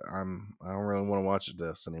I don't really want to watch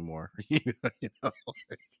this anymore.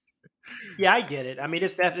 yeah, I get it. I mean,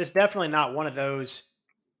 it's definitely not one of those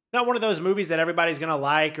movies that everybody's gonna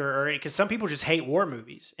like, or because some people just hate war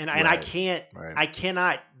movies, and I Right, can't right. I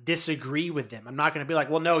cannot disagree with them. I'm not gonna be like,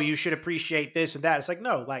 well, no, you should appreciate this and that. It's like,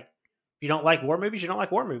 no, like if you don't like war movies, you don't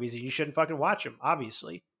like war movies, and you shouldn't fucking watch them.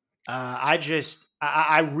 Obviously,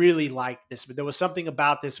 I really liked this, but there was something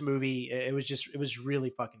about this movie. It was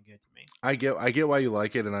really fucking good to me. I get why you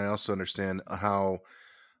like it, and I also understand how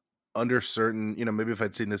under certain, maybe if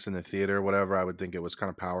I'd seen this in the theater or whatever, I would think it was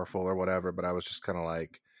kind of powerful or whatever, but I was just kind of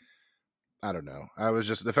like, I don't know. I was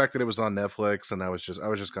just the fact that it was on Netflix, and I was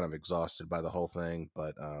just kind of exhausted by the whole thing.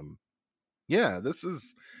 But yeah, this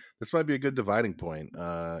might be a good dividing point.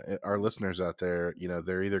 Our listeners out there,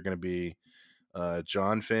 they're either going to be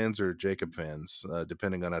John fans or Jacob fans,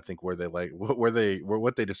 depending on I think where they like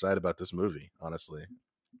what they decide about this movie. Honestly,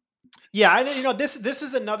 Yeah, I this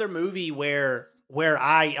is another movie where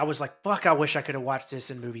I was like, fuck, I wish I could have watched this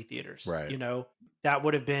in movie theaters. right, That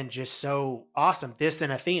would have been just so awesome. This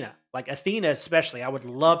and Athena. Like Athena especially, I would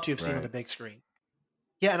love to have seen on right. the big screen.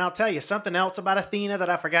 Yeah, and I'll tell you something else about Athena that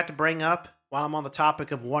I forgot to bring up while I'm on the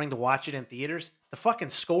topic of wanting to watch it in theaters. The fucking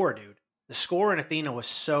score, dude. The score in Athena was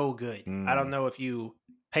so good. I don't Mm. know if you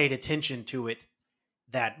paid attention to it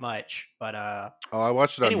that much, but Oh, I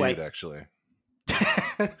watched it on mute anyway. actually.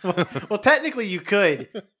 well, technically you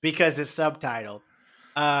could because it's subtitled.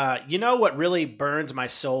 You know what really burns my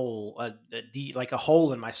soul, like a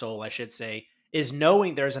hole in my soul, I should say, is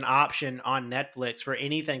knowing there's an option on Netflix for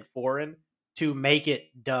anything foreign to make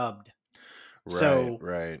it dubbed. Right, So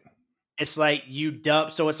right. it's like you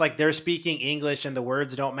dub, so it's like they're speaking English and the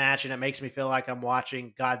words don't match, and it makes me feel like I'm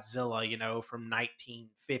watching Godzilla, from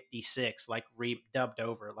 1956, like dubbed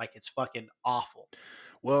over, like it's fucking awful.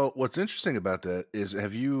 Well, what's interesting about that is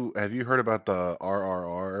have you heard about the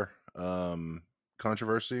RRR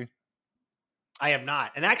controversy? I am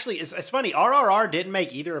not. And actually, it's funny. RRR didn't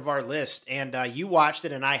make either of our lists, and you watched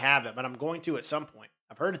it, and I haven't, but I'm going to at some point.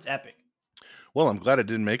 I've heard it's epic. Well, I'm glad it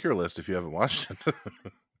didn't make your list if you haven't watched it.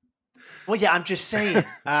 Well, yeah, I'm just saying.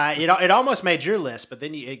 It almost made your list, but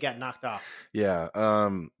then it got knocked off. Yeah,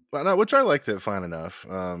 but no, which I liked it fine enough.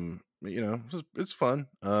 It's fun.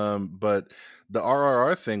 But the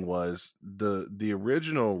RRR thing was the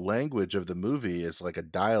original language of the movie is like a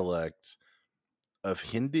dialect of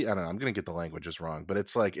Hindi. I don't know. I'm gonna get the languages wrong, but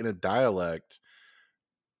it's like in a dialect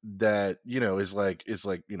that is like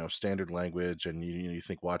standard language, and you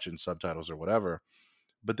think watching subtitles or whatever.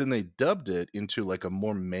 But then they dubbed it into like a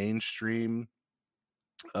more mainstream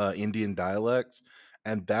Indian dialect,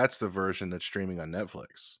 and that's the version that's streaming on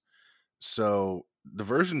Netflix. So the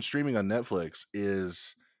version streaming on Netflix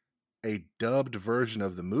is a dubbed version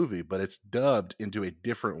of the movie, but it's dubbed into a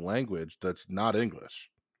different language that's not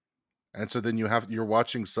English. And so then you're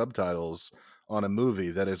watching subtitles on a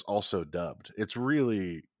movie that is also dubbed. It's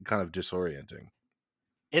really kind of disorienting.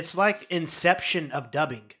 It's like Inception of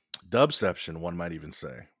dubbing. Dubception, one might even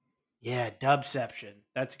say. Yeah, dubception.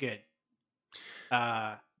 That's good.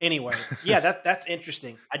 Anyway, yeah, that's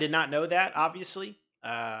interesting. I did not know that, obviously.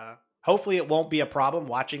 Hopefully it won't be a problem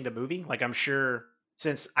watching the movie. Like, I'm sure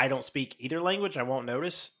since I don't speak either language, I won't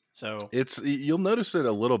notice. So You'll notice it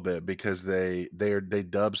a little bit because they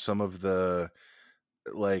dub some of the,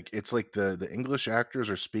 like, it's like the English actors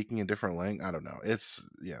are speaking in different language. I don't know. It's,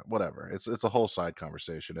 yeah, whatever. It's a whole side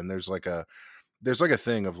conversation, and there's like a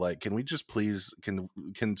thing of like, can we just please can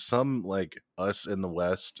some, like, us in the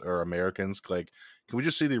West or Americans, like, can we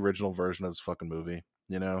just see the original version of this fucking movie?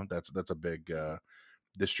 That's a big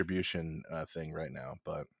distribution thing right now.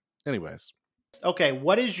 But anyways, okay,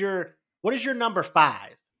 what is your number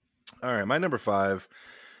 5? all right, my number 5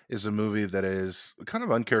 is a movie that is kind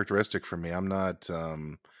of uncharacteristic for me. I'm not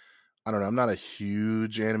I don't know, I'm not a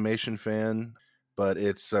huge animation fan, but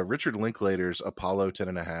it's Richard Linklater's Apollo 10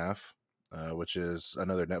 and a half, which is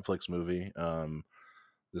another Netflix movie.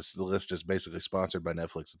 The list is basically sponsored by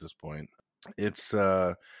Netflix at this point. It's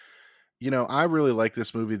I really like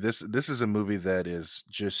this movie. This is a movie that is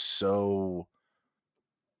just so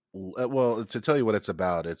well, to tell you what it's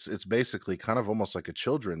about, it's basically kind of almost like a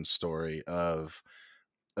children's story of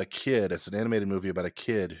a kid. It's an animated movie about a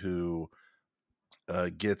kid who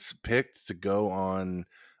gets picked to go on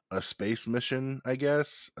a space mission, I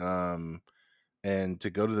guess, and to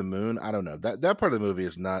go to the moon. I don't know, that part of the movie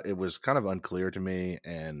is not. It was kind of unclear to me,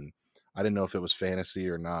 and I didn't know if it was fantasy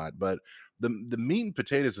or not. But the meat and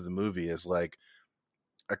potatoes of the movie is like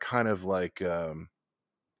a kind of like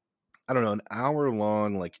I don't know, an hour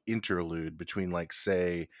long like interlude between, like,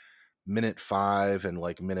 say, minute 5 and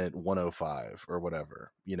like minute 105 or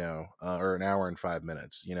whatever, or an hour and 5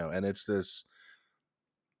 minutes, and it's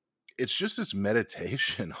just this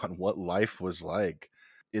meditation on what life was like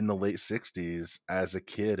in the late 60s as a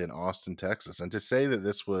kid in Austin, Texas. And to say that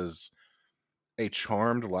this was a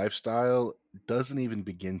charmed lifestyle doesn't even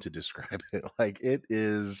begin to describe it. Like, it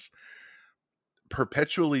is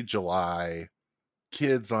perpetually July,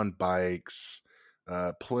 kids on bikes,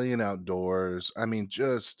 playing outdoors. I mean,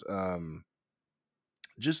 just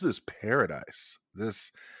this paradise,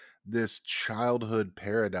 this childhood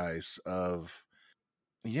paradise of,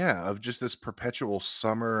 yeah, of just this perpetual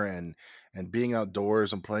summer and being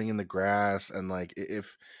outdoors and playing in the grass. And like,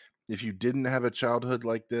 if you didn't have a childhood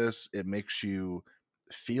like this, it makes you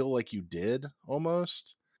feel like you did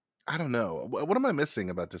almost. I don't know. What am I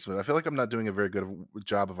missing about this movie? I feel like I'm not doing a very good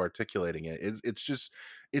job of articulating it.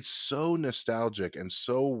 It's so nostalgic and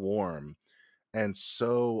so warm and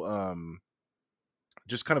so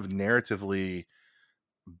just kind of narratively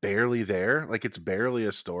barely there. Like, it's barely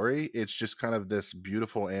a story. It's just kind of this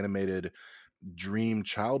beautiful animated dream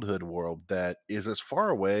childhood world that is as far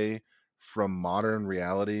away from modern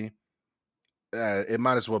reality. It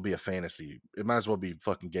might as well be a fantasy. It might as well be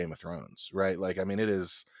fucking Game of Thrones, right? Like, I mean, it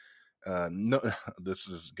is no,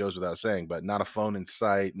 goes without saying, but not a phone in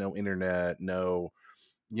sight, no internet, no,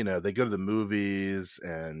 they go to the movies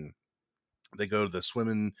and they go to the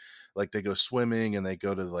swimming, like they go swimming and they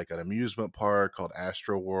go to like an amusement park called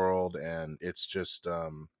Astro World, and it's just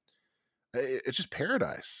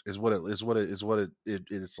paradise is what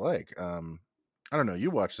it's like. I don't know.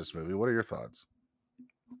 You watch this movie. What are your thoughts?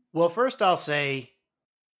 Well, first I'll say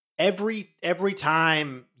every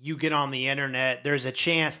time you get on the internet, there's a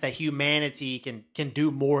chance that humanity can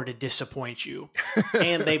do more to disappoint you.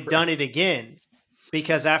 And they've done it again.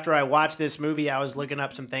 Because after I watched this movie, I was looking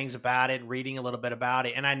up some things about it and reading a little bit about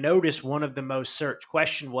it. And I noticed one of the most searched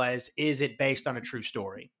question was, is it based on a true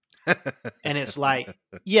story? And it's like,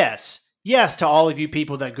 yes, to all of you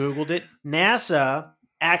people that Googled it. NASA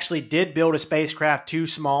actually did build a spacecraft too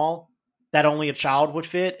small that only a child would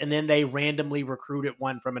fit. And then they randomly recruited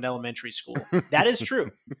one from an elementary school. That is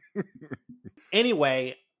true.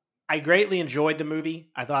 Anyway, I greatly enjoyed the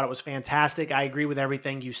movie. I thought it was fantastic. I agree with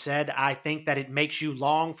everything you said. I think that it makes you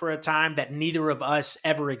long for a time that neither of us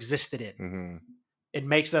ever existed in. Mm-hmm. It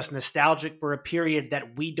makes us nostalgic for a period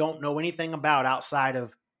that we don't know anything about outside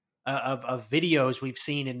of videos we've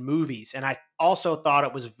seen in movies. And I also thought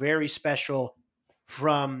it was very special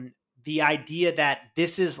from the idea that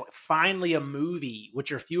this is finally a movie,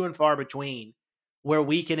 which are few and far between, where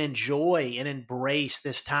we can enjoy and embrace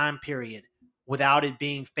this time period without it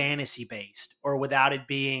being fantasy based or without it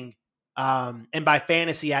being, and by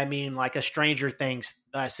fantasy, I mean like a Stranger Things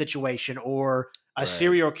situation or a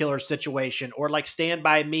serial killer situation or like Stand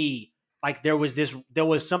By Me. Like there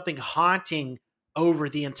was something haunting over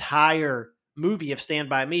the entire movie of Stand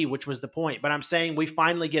By Me, which was the point. But I'm saying we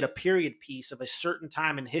finally get a period piece of a certain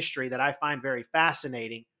time in history that I find very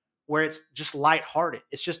fascinating, where it's just lighthearted.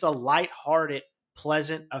 It's just a lighthearted,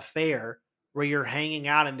 pleasant affair where you're hanging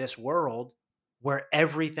out in this world where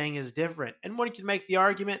everything is different. And one can make the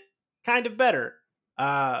argument kind of better.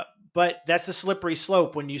 But that's a slippery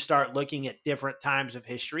slope when you start looking at different times of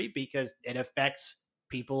history, because it affects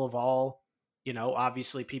people of all,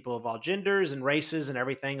 obviously people of all genders and races and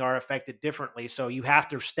everything are affected differently. So you have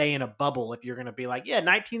to stay in a bubble if you're going to be like, yeah,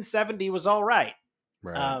 1970 was all right.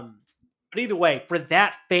 But either way, for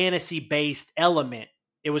that fantasy based element,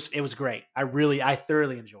 it was great. I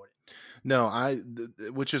thoroughly enjoyed it. No,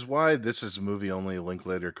 which is why this is a movie only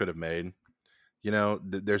Linklater could have made.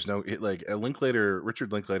 There's no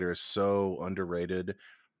Richard Linklater is so underrated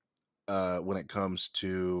when it comes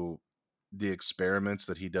to the experiments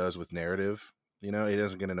that he does with narrative. He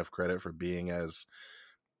doesn't get enough credit for being as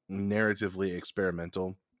narratively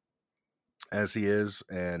experimental as he is,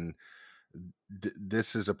 and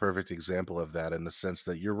this is a perfect example of that, in the sense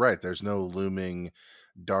that you're right, there's no looming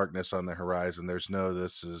darkness on the horizon. There's no,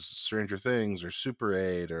 this is Stranger Things or Super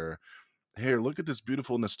 8 or, here, look at this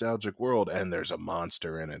beautiful nostalgic world and there's a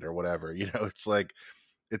monster in it or whatever. It's like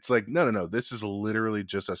no, this is literally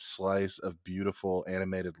just a slice of beautiful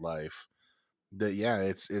animated life that, yeah,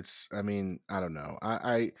 it's I mean, I don't know,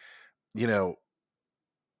 I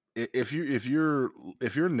if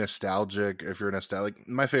you're nostalgic, if you're nostalgic,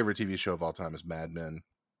 my favorite TV show of all time is Mad Men.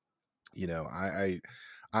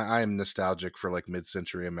 I am nostalgic for like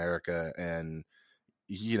mid-century America, and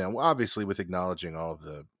obviously with acknowledging all of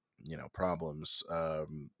the problems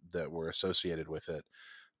that were associated with it.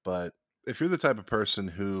 But if you're the type of person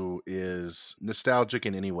who is nostalgic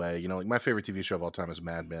in any way, like my favorite TV show of all time is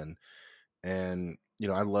Mad Men, and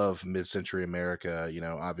I love mid-century America.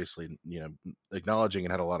 Obviously, acknowledging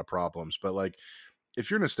it had a lot of problems, but like, if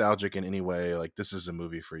you're nostalgic in any way, like, this is a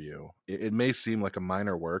movie for you. It may seem like a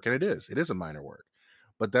minor work, and it is a minor work,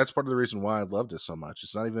 but that's part of the reason why I loved it so much.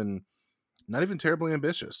 It's not even terribly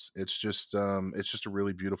ambitious. It's just a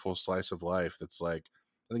really beautiful slice of life that's like,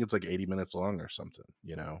 I think it's like 80 minutes long or something.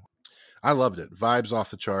 I loved it. Vibes off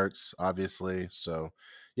the charts, obviously. So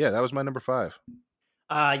yeah, that was my number 5.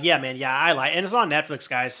 Yeah, man. Yeah, I like, and it's on Netflix,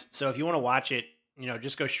 guys. So if you want to watch it,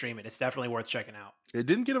 just go stream it. It's definitely worth checking out. It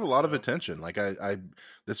didn't get a lot of attention. Like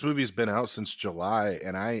this movie's been out since July,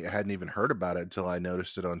 and I hadn't even heard about it until I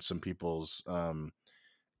noticed it on some people's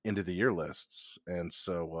end of the year lists. And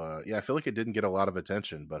so yeah, I feel like it didn't get a lot of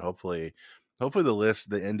attention, but hopefully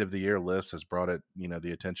the end of the year list has brought it,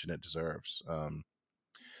 the attention it deserves.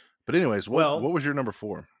 But anyways, what was your number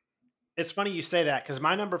 4? It's funny you say that, because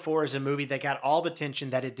my number 4 is a movie that got all the attention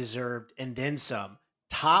that it deserved and then some.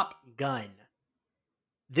 Top Gun.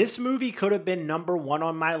 This movie could have been number 1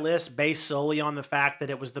 on my list based solely on the fact that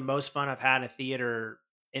it was the most fun I've had in a theater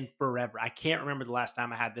in forever. I can't remember the last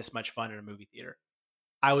time I had this much fun in a movie theater.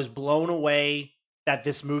 I was blown away that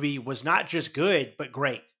this movie was not just good, but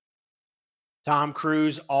great. Tom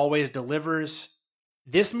Cruise always delivers.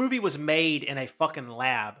 This movie was made in a fucking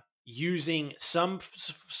lab using some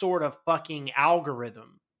sort of fucking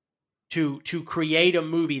algorithm to create a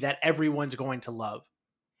movie that everyone's going to love.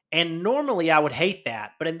 And normally I would hate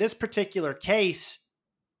that, but in this particular case,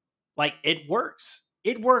 like it works.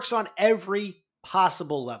 It works on every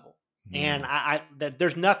possible level. And Mm.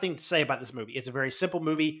 there's nothing to say about this movie. It's a very simple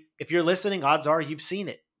movie. If you're listening, odds are you've seen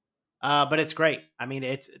it. But it's great. I mean,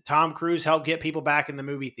 it's Tom Cruise helped get people back in the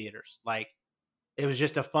movie theaters. Like it was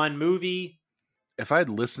just a fun movie. If I had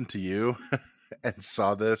listened to you and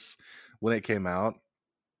saw this when it came out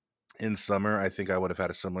in summer, I think I would have had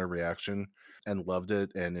a similar reaction and loved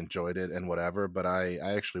it and enjoyed it and whatever. But I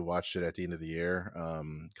actually watched it at the end of the year, a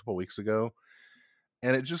couple weeks ago,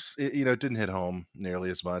 and it didn't hit home nearly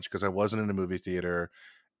as much because I wasn't in a movie theater,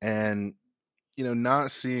 and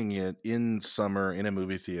not seeing it in summer in a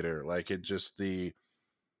movie theater, like it just the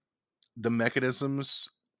mechanisms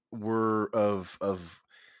were of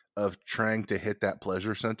trying to hit that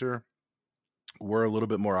pleasure center were a little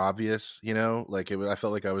bit more obvious, like I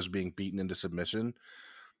felt like I was being beaten into submission.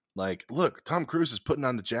 Like, look, Tom Cruise is putting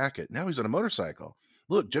on the jacket. Now he's on a motorcycle.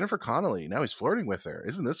 Look, Jennifer Connelly. Now he's flirting with her.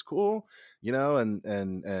 Isn't this cool?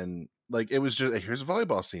 And like it was just here's a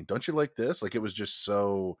volleyball scene. Don't you like this? Like it was just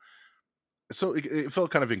so it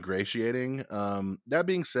felt kind of ingratiating. That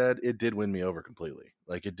being said, it did win me over completely.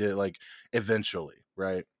 Like it did, like eventually,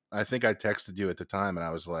 right? I think I texted you at the time, and I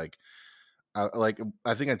was like, I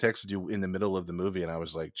think I texted you in the middle of the movie, and I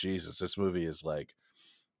was like, Jesus, this movie is like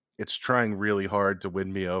it's trying really hard to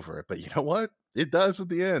win me over. But you know what? It does at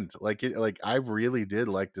the end. Like I really did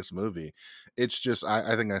like this movie. It's just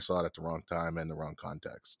I think I saw it at the wrong time and the wrong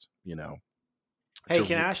context. Hey, can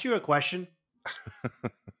To I ask you a question?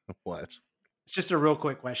 what? It's just a real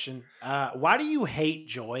quick question. Why do you hate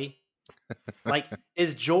Joy? Like,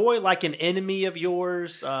 is Joy like an enemy of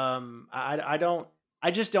yours? I don't.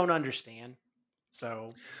 I just don't understand.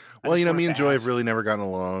 So I Well, just me wanted and to Joy have ask. really never gotten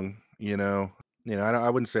along. I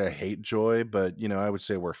wouldn't say I hate Joy, but I would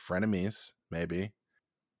say we're frenemies, maybe.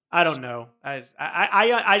 I don't know.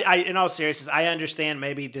 In all seriousness, I understand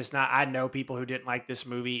maybe this not. I know people who didn't like this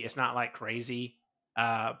movie. It's not like crazy.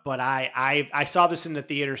 But I saw this in the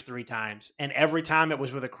theaters 3 times, and every time it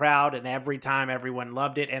was with a crowd, and every time everyone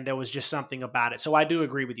loved it, and there was just something about it. So I do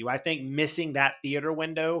agree with you. I think missing that theater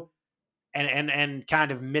window and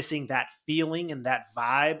kind of missing that feeling and that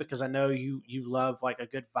vibe, because I know you love like a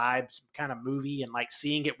good vibes kind of movie, and like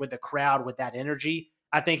seeing it with the crowd with that energy,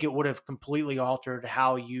 I think it would have completely altered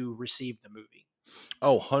how you received the movie.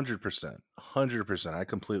 Oh, 100%. 100%. I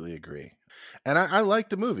completely agree. And I liked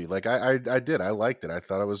the movie. Like I did. I liked it. I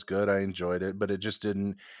thought it was good. I enjoyed it, but it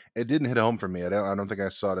didn't hit home for me. I don't think I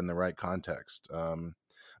saw it in the right context.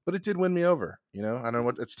 But it did win me over. I don't know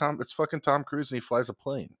what it's fucking Tom Cruise, and he flies a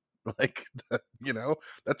plane. Like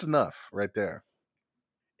that's enough right there.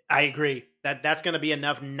 I agree that that's going to be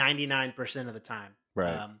enough 99% of the time.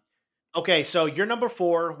 Right. Okay, so your number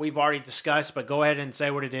 4 we've already discussed, but go ahead and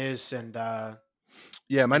say what it is,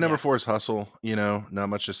 Yeah, my and number yeah. 4 is Hustle. Not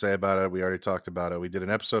much to say about it. We already talked about it. We did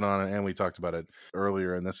an episode on it, and we talked about it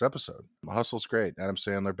earlier in this episode. Hustle's great. Adam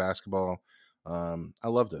Sandler, basketball. I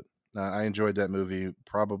loved it. I enjoyed that movie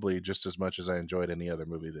probably just as much as I enjoyed any other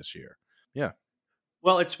movie this year. Yeah.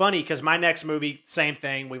 Well, it's funny because my next movie, same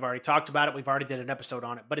thing. We've already talked about it. We've already did an episode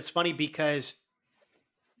on it. But it's funny because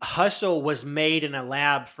Hustle was made in a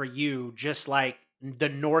lab for you, just like The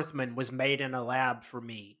Northman was made in a lab for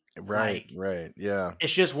me. Right, Like, right. Yeah.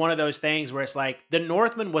 it's just one of those things where it's like The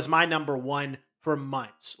Northman was my number 1 for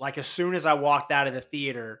months. Like, as soon as I walked out of the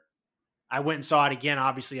theater, I went and saw it again,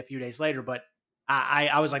 obviously a few days later, but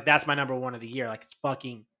I was like, that's my number 1 of the year. Like, it's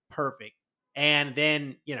fucking perfect. And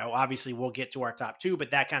then, obviously we'll get to our top 2,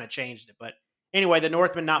 but that kind of changed it. But anyway, The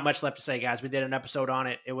Northman, not much left to say, guys. We did an episode on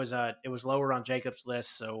it. It was lower on Jacob's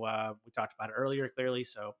list, so we talked about it earlier, clearly.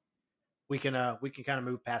 So we can kind of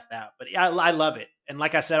move past that. But yeah, I love it. And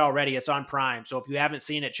like I said already, it's on Prime. So if you haven't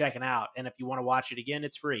seen it, check it out. And if you want to watch it again,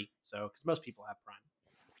 it's free. So because most people have Prime.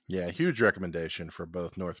 Yeah, huge recommendation for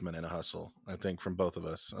both Northman and Hustle, I think, from both of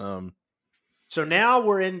us. So now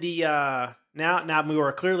we're in the now we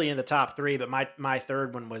were clearly in the top 3, but my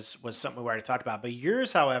third one was something we already talked about. But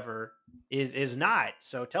yours, however, is not.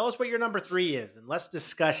 So tell us what your number 3 is, and let's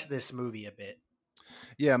discuss this movie a bit.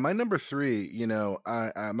 Yeah, my number 3,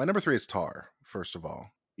 my number 3 is Tar, first of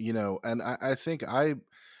all. And I think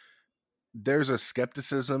there's a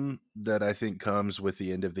skepticism that I think comes with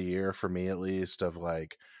the end of the year, for me at least, of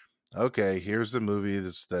like, okay, here's the movie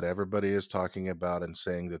that everybody is talking about and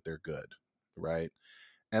saying that they're good, right?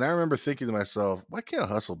 And I remember thinking to myself, why can't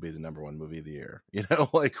Hustle be the number one movie of the year? You know,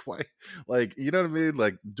 like why, like, you know what I mean?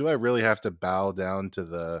 Like, do I really have to bow down to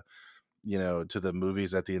the, you know, to the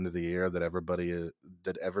movies at the end of the year that everybody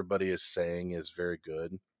is saying is very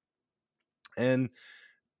good? And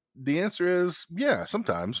the answer is, yeah,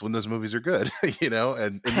 sometimes when those movies are good, you know.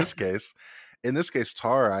 And in this case,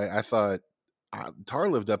 Tar, I thought Tar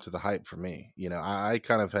lived up to the hype for me. You know, I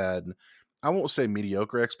kind of had, I won't say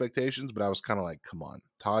mediocre expectations, but I was kind of like, come on,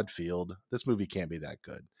 Todd Field, this movie can't be that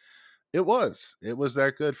good. It was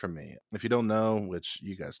that good for me. If you don't know, which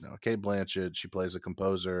you guys know, Kate Blanchett, she plays a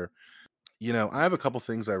composer. You know, I have a couple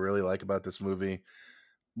things I really like about this movie.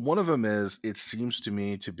 One of them is it seems to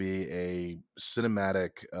me to be a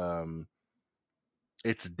cinematic,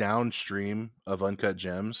 it's downstream of Uncut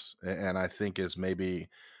Gems, and I think is maybe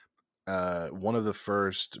one of the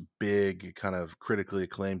first big kind of critically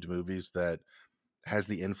acclaimed movies that has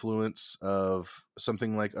the influence of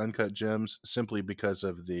something like Uncut Gems, simply because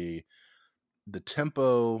of the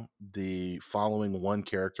tempo, the following one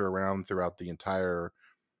character around throughout the entire,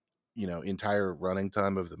 you know, entire running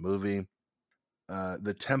time of the movie,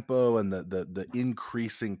 the tempo and the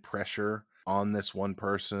increasing pressure on this one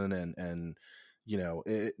person, and you know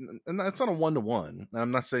it, and that's on a one-to-one.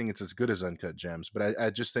 I'm not saying it's as good as Uncut Gems, but I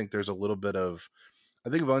just think there's a little bit of, I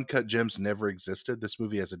think if Uncut Gems never existed, this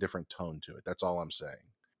movie has a different tone to it. That's all I'm saying.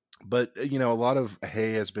 But you know, a lot of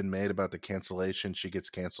hay has been made about the cancellation. She gets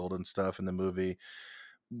canceled and stuff in the movie.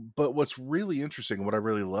 But what's really interesting, what I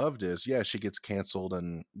really loved is, yeah, she gets canceled,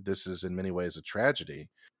 and this is in many ways a tragedy.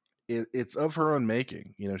 It's of her own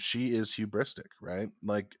making. You know, she is hubristic, right?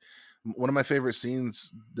 Like, one of my favorite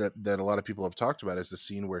scenes that a lot of people have talked about is the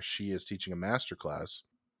scene where she is teaching a master class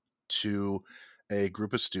to a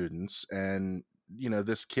group of students, and you know,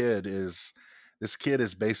 this kid is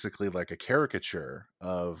basically like a caricature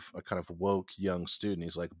of a kind of woke young student.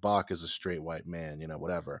 He's like, Bach is a straight white man, you know,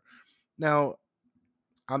 whatever. Now,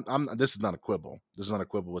 I'm this is not a quibble. This is not a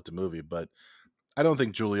quibble with the movie, but I don't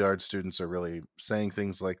think Juilliard students are really saying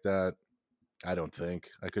things like that. I don't think.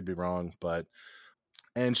 I could be wrong, but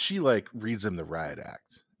and she like reads him the riot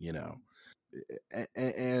act, you know.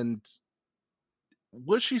 And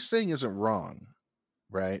what she's saying isn't wrong,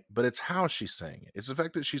 right? But it's how she's saying it. It's the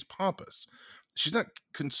fact that she's pompous. She's not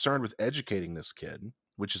concerned with educating this kid,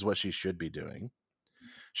 which is what she should be doing.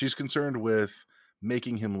 She's concerned with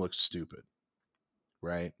making him look stupid,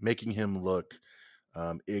 right? Making him look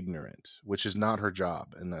ignorant, which is not her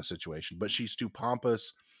job in that situation. But she's too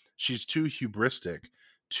pompous. She's too hubristic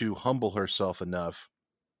to humble herself enough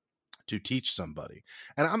to teach somebody.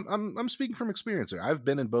 And I'm speaking from experience here. I've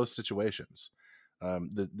been in both situations, in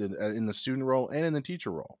the student role and in the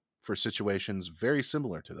teacher role, for situations very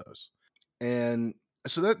similar to those. And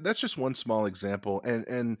so that's just one small example.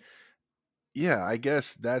 And yeah, I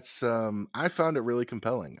guess that's I found it really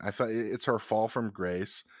compelling. I found it's her fall from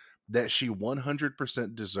grace that she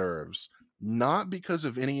 100% deserves, not because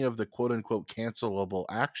of any of the quote unquote cancelable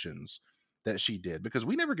actions that she did, because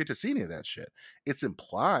we never get to see any of that shit. It's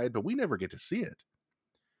implied, but we never get to see it.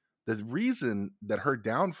 The reason that her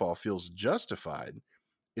downfall feels justified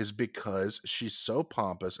is because she's so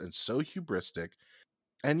pompous and so hubristic.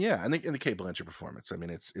 And yeah, I think in the Kate Blanchett performance, I mean,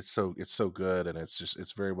 it's so good, and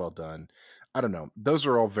it's very well done. I don't know. Those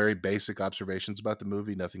are all very basic observations about the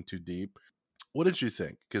movie, nothing too deep. What did you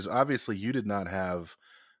think? Because obviously you did not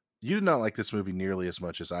like this movie nearly as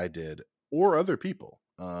much as I did, or other people.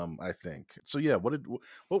 I think so. Yeah. What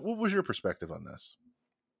was your perspective on this?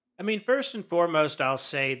 I mean, first and foremost, I'll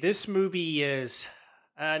say this movie is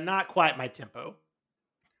not quite my tempo.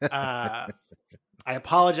 Uh, I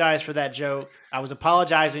apologize for that joke. I was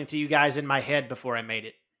apologizing to you guys in my head before I made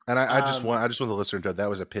it. And I just want the listener to know that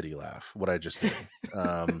was a pity laugh. What I just did.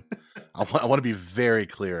 I want to be very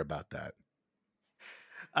clear about that.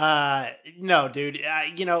 No, dude.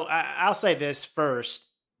 I'll say this first.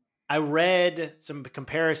 I read some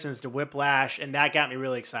comparisons to Whiplash, and that got me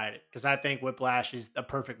really excited because I think Whiplash is a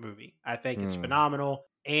perfect movie. I think it's phenomenal.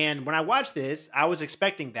 And when I watched this, I was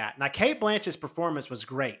expecting that. Now, Kate Blanchett's performance was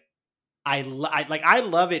great. I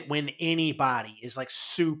love it when anybody is like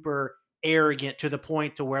super arrogant to the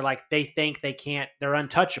point to where like they think they're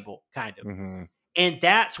untouchable, kind of. Mm-hmm. And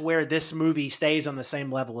that's where this movie stays on the same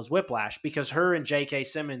level as Whiplash, because her and J.K.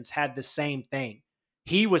 Simmons had the same thing.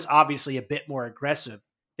 He was obviously a bit more aggressive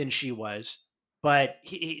than she was, but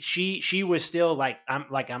she was still like, I'm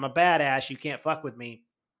a badass. You can't fuck with me.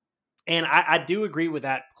 And I do agree with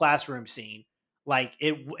that classroom scene. Like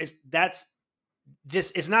it's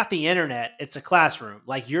not the internet. It's a classroom.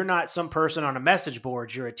 Like, you're not some person on a message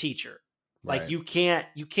board. You're a teacher. Like Right.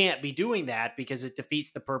 you can't be doing that because it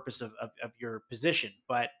defeats the purpose of your position.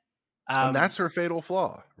 But And um that's her fatal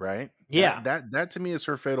flaw, right? yeah. That to me is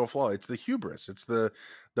her fatal flaw. It's the hubris. It's the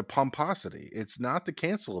pomposity. It's not the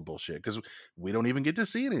cancelable shit because we don't even get to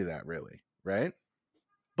see any of that really, right?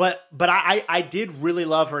 But I did really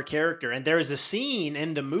love her character, and there's a scene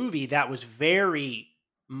in the movie that was very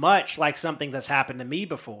much like something that's happened to me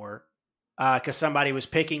before. Because somebody was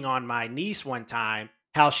picking on my niece one time,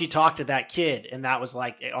 how she talked to that kid, and that was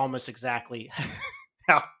like almost exactly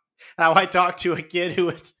how how I talked to a kid who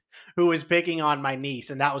was picking on my niece,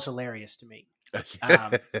 and that was hilarious to me.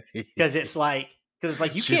 Um, because it's like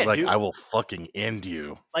you She's can't like, do I will fucking end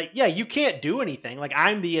you. like, yeah, you can't do anything. Like,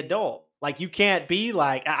 I'm the adult. Like, you can't be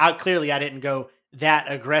like, clearly I didn't go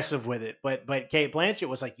that aggressive with it, but Kate Blanchett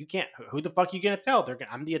was like, you can't. Who the fuck you gonna tell?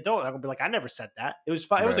 I'm the adult. I'm gonna be like, I never said that. It was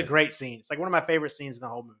fun. It was a Right. great scene. It's like one of my favorite scenes in the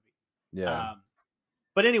whole movie. Yeah.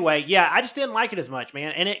 But anyway, yeah, I just didn't like it as much,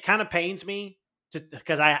 man, and it kind of pains me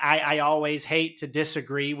because I always hate to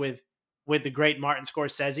disagree with the great Martin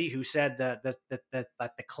Scorsese, who said that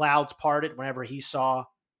the clouds parted whenever he saw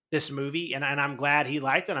this movie, and I'm glad he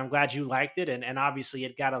liked it. I'm glad you liked it, and obviously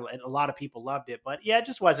it got a lot of people loved it, but yeah, it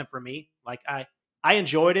just wasn't for me. Like I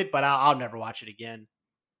enjoyed it, but I'll never watch it again.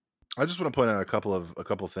 I just want to point out a couple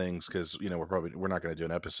of things because we're not going to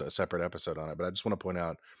do a separate episode on it, but I just want to point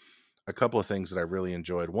out a couple of things that I really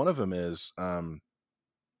enjoyed. One of them is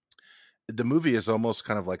the movie is almost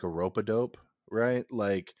kind of like a rope-a-dope, right?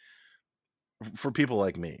 Like for people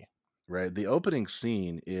like me, right? The opening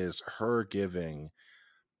scene is her giving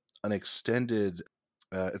an extended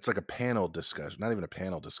it's like a panel discussion, not even a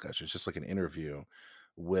panel discussion, it's just like an interview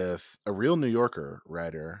with a real New Yorker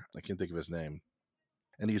writer. I can't think of his name.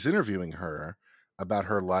 And he's interviewing her about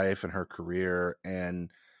her life and her career.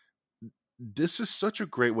 And this is such a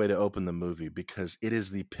great way to open the movie because it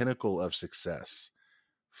is the pinnacle of success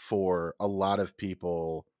for a lot of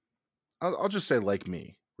people. I'll just say, like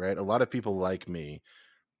me, right? A lot of people like me.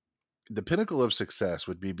 The pinnacle of success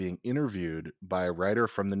would be being interviewed by a writer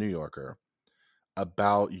from the New Yorker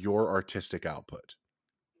about your artistic output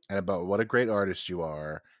and about what a great artist you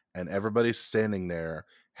are. And everybody's standing there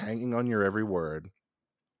hanging on your every word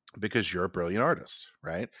because you're a brilliant artist,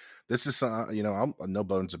 right? This is, I'm no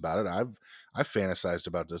bones about it. I've fantasized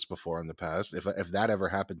about this before in the past. If that ever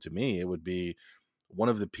happened to me, it would be one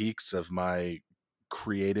of the peaks of my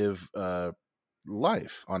creative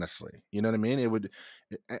life. Honestly, you know what I mean? It would,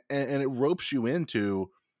 and it ropes you into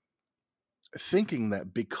thinking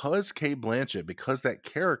that because Kate Blanchett, because that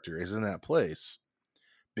character is in that place,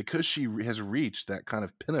 because she has reached that kind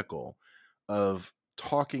of pinnacle of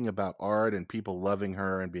talking about art and people loving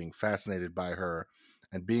her and being fascinated by her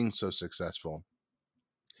and being so successful,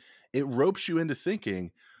 it ropes you into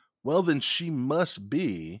thinking, well, then she must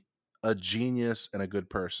be a genius and a good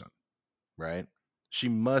person, right? She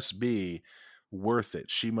must be worth it.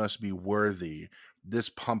 She must be worthy. This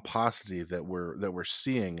pomposity that we're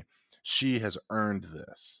seeing, she has earned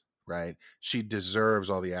this, right? She deserves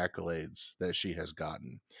all the accolades that she has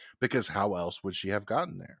gotten because how else would she have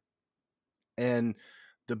gotten there? And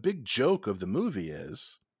the big joke of the movie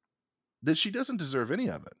is that she doesn't deserve any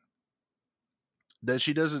of it. That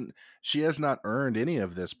she has not earned any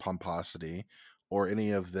of this pomposity or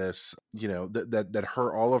any of this, that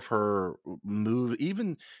her all of her move,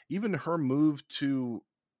 even her move to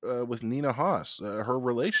with Nina Haas, her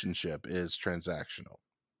relationship is transactional,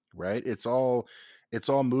 right? It's all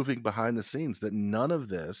moving behind the scenes. That none of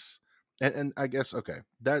this, and I guess okay,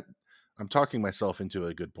 that I'm talking myself into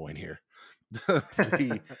a good point here.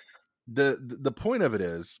 the the point of it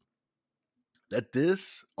is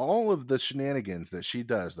that all of the shenanigans that she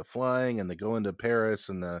does, the flying and the going to Paris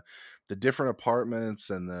and the different apartments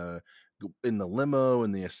and the in the limo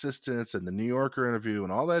and the assistants and the New Yorker interview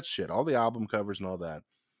and all that shit, all the album covers and all that,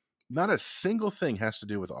 not a single thing has to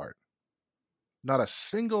do with art. Not a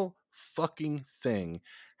single fucking thing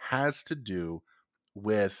has to do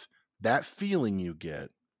with that feeling you get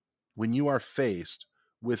when you are faced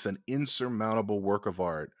with an insurmountable work of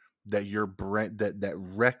art that your brain that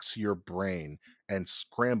wrecks your brain and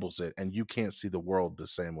scrambles it and you can't see the world the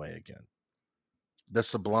same way again. The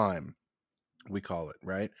sublime, we call it,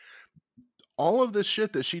 right? All of this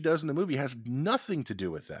shit that she does in the movie has nothing to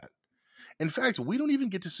do with that. In fact, we don't even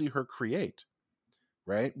get to see her create,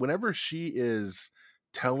 right? Whenever she is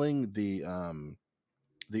telling the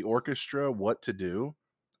orchestra what to do,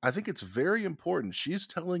 I think it's very important. She's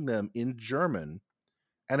telling them in German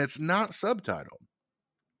and it's not subtitled.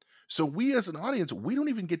 So we as an audience, we don't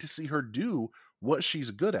even get to see her do what she's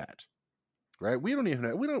good at, right? We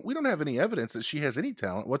don't have any evidence that she has any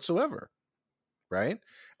talent whatsoever, right?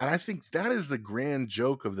 And I think that is the grand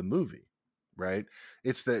joke of the movie, right?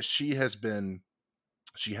 It's that she has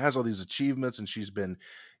all these achievements, and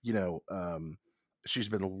you know, she's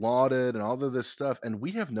been lauded and all of this stuff, and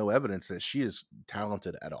we have no evidence that she is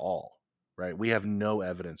talented at all, right? We have no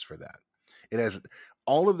evidence for that. It has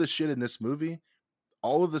all of the shit in this movie,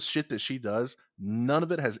 all of the shit that she does, none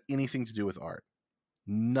of it has anything to do with art.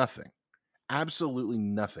 Nothing. Absolutely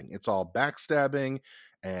nothing. It's all backstabbing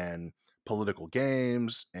and political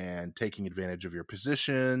games and taking advantage of your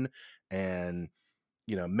position and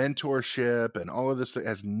mentorship, and all of this that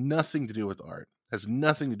has nothing to do with art, has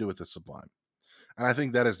nothing to do with the sublime. And I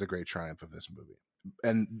think that is the great triumph of this movie.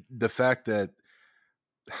 And the fact that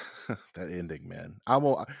that ending, man.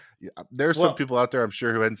 There's some Well, people out there, I'm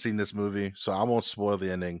sure, who hadn't seen this movie, so I won't spoil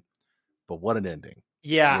the ending. But what an ending.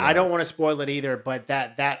 yeah, You I know, don't want to spoil it either, but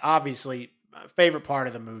that obviously my favorite part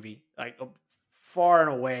of the movie, like far and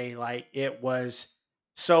away, like it was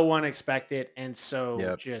so unexpected and so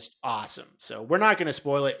yep. just awesome. So we're not going to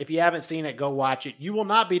spoil it. If you haven't seen it, go watch it. You will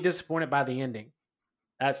not be disappointed by the ending.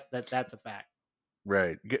 That's a fact.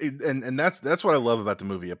 Right. And that's what I love about the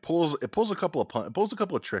movie. It pulls a couple of it pulls a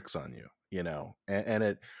couple of tricks on you,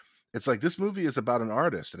 and it's like, this movie is about an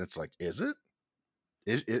artist, and it's like, is it?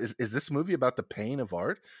 Is this movie about the pain of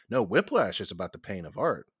art? No, Whiplash is about the pain of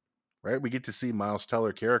art, right? We get to see Miles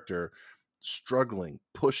Teller character struggling,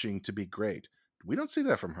 pushing to be great. We don't see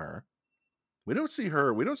that from her. We don't see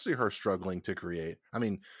her struggling to create. I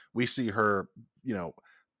mean, we see her,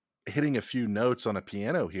 hitting a few notes on a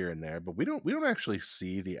piano here and there, but we don't actually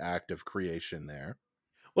see the act of creation there.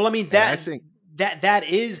 Well, I mean And I think that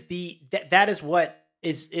is that is what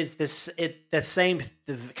is this the same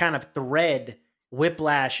kind of thread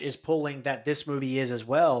Whiplash is pulling that this movie is as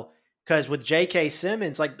well. Because with J.K.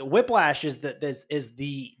 Simmons, like the Whiplash is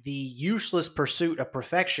the useless pursuit of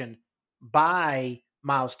perfection by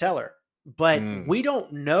Miles Teller. But we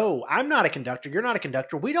don't know. I'm not a conductor. You're not a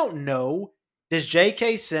conductor. We don't know. Does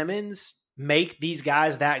J.K. Simmons make these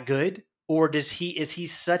guys that good? Or is he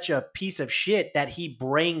such a piece of shit that he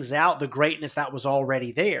brings out the greatness that was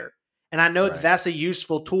already there? And I know that that's a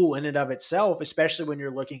useful tool in and of itself, especially when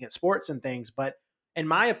you're looking at sports and things. But in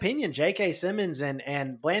my opinion, J.K. Simmons and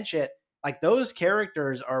Blanchett, like those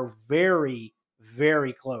characters are very,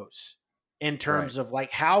 very close in terms of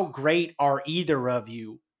like how great are either of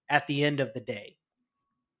you at the end of the day.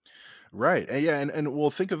 Right. And yeah, and we'll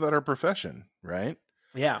think about her profession, right?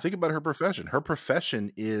 Yeah. Think about her profession. Her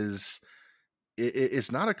profession is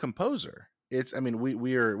not a composer. I mean,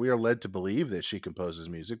 we are led to believe that she composes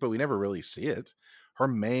music, but we never really see it. Her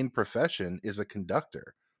main profession is a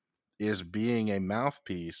conductor, is being a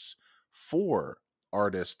mouthpiece for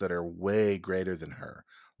artists that are way greater than her,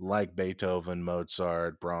 like Beethoven,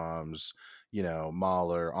 Mozart, Brahms,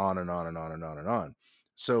 Mahler, on and on and on and on and on.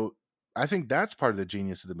 So I think that's part of the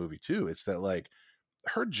genius of the movie too. It's that, like,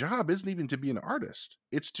 her job isn't even to be an artist.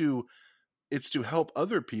 It's to help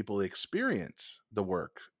other people experience the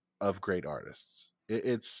work of great artists.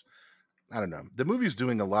 It's I don't know. The movie's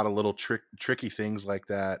doing a lot of little tricky things like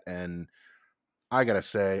that, and I gotta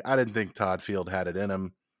say, I didn't think Todd Field had it in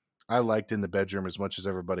him. I liked In the Bedroom as much as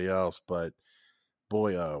everybody else, but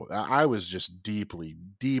boy, I was just deeply,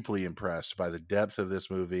 deeply impressed by the depth of this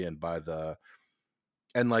movie, and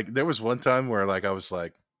like, there was one time where, like, I was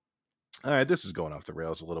like, all right, this is going off the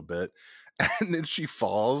rails a little bit. And then she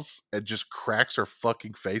falls and just cracks her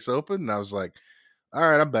fucking face open. And I was like, all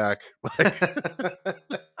right, I'm back.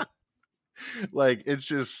 Like, it's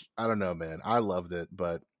just, I don't know, man. I loved it.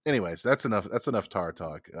 But anyways, that's enough. That's enough Tar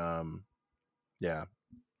talk. Yeah.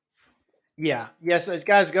 Yeah. Yes,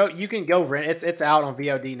 guys, you can go rent it. It's out on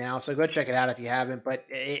VOD now. So go check it out if you haven't, but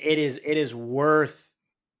it is worth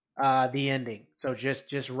the ending. So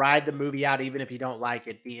just ride the movie out, even if you don't like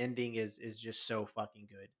it. The ending is just so fucking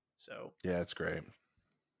good. So yeah, it's great.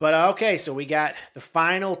 But okay, so we got the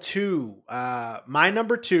final two. My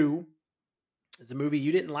number two is a movie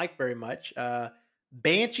you didn't like very much.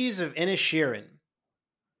 Banshees of Inisherin.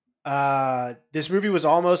 This movie was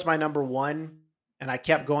almost my number one, and I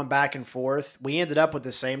kept going back and forth. We ended up with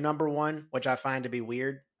the same number one, which I find to be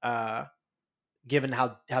weird, given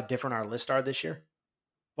how different our lists are this year.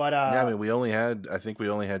 But yeah, I mean, I think we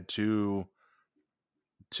only had two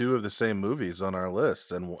of the same movies on our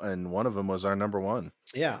list, and one of them was our number one.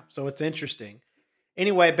 Yeah, so it's interesting.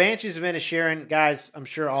 Anyway, Banshees of Inisherin, guys, I'm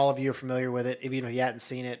sure all of you are familiar with it, even if you hadn't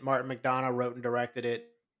seen it. Martin McDonagh wrote and directed it.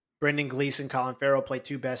 Brendan Gleeson, Colin Farrell play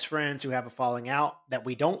two best friends who have a falling out that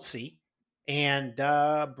we don't see. And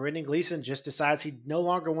Brendan Gleeson just decides he no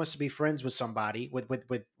longer wants to be friends with somebody,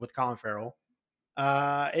 with Colin Farrell.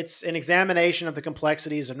 It's an examination of the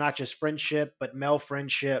complexities of not just friendship, but male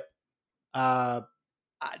friendship. Uh,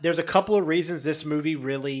 there's a couple of reasons this movie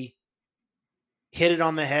really hit it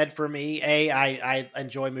on the head for me. I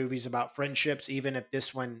enjoy movies about friendships, even if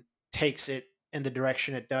this one takes it in the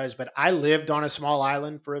direction it does. But I lived on a small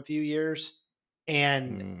island for a few years,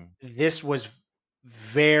 and Mm. this was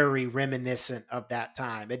very reminiscent of that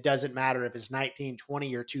time. It doesn't matter if it's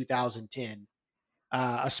 1920 or 2010.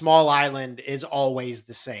 A small island is always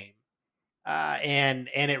the same. And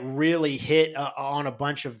it really hit on a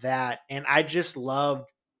bunch of that. And I just loved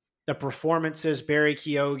the performances. Barry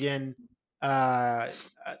Keoghan, uh,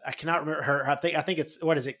 I cannot remember her. I think it's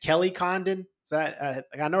what is it? Kelly Condon. Is that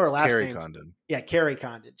I know her last Carrie name. Condon. Yeah, Carrie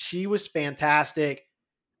Condon. She was fantastic.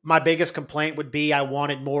 My biggest complaint would be I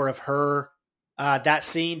wanted more of her. That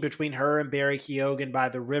scene between her and Barry Keoghan by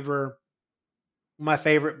the river, my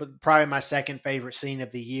favorite, but probably my second favorite scene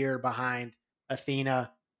of the year behind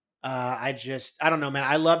Athena. I don't know, man.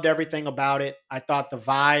 I loved everything about it. I thought the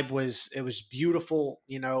vibe was beautiful,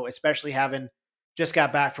 especially having just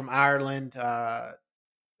got back from Ireland. I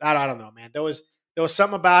don't know, man. There was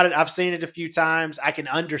something about it. I've seen it a few times. I can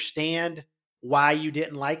understand why you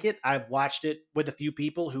didn't like it. I've watched it with a few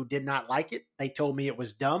people who did not like it. They told me it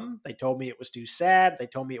was dumb. They told me it was too sad. They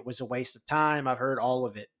told me it was a waste of time. I've heard all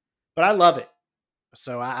of it, but I love it.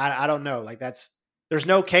 So I don't know. Like there's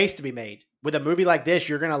no case to be made with a movie like this.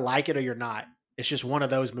 You're gonna like it or you're not. It's just one of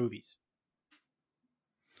those movies.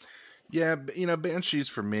 Yeah, Banshees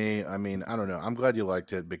for me, I mean, I don't know. I'm glad you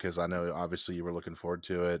liked it because I know obviously you were looking forward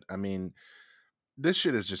to it. I mean, this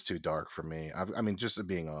shit is just too dark for me. I mean, just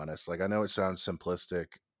being honest, like I know it sounds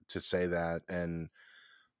simplistic to say that,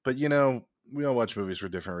 but we all watch movies for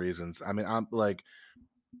different reasons. I mean,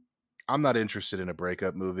 I'm not interested in a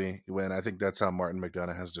breakup movie when I think that's how Martin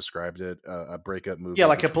McDonagh has described it, a breakup Yeah, movie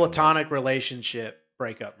like a between like platonic relationship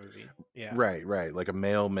breakup movie. Yeah. right, like a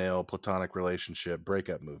male platonic relationship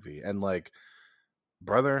breakup movie. And like,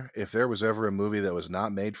 brother, if there was ever a movie that was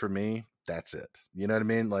not made for me, that's it. You know what I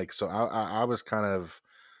mean? Like, so I was kind of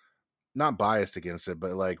not biased against it,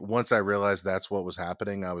 but like once I realized that's what was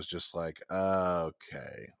happening, I was just like,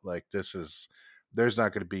 okay, like there's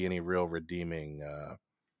not going to be any real redeeming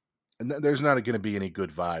and there's not going to be any good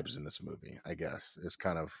vibes in this movie, I guess. Is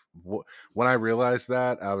kind of when I realized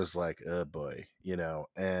that, I was like, oh boy,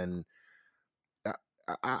 and I,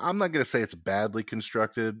 I'm not going to say it's badly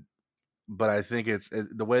constructed, but I think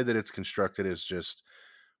the way that it's constructed is just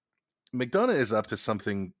McDonagh is up to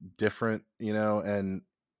something different, and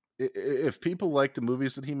if people like the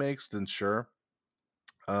movies that he makes, then sure.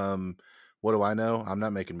 Um, what do I know? I'm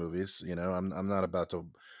not making movies, I'm not about to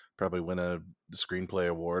probably win a screenplay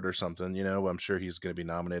award or something, I'm sure he's going to be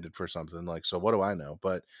nominated for something like, so what do I know?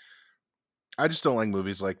 But I just don't like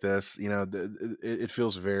movies like this. It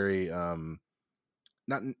feels very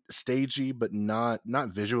not stagey, but not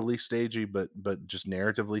visually stagey, but just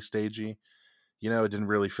narratively stagey. It didn't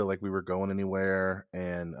really feel like we were going anywhere,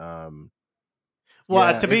 and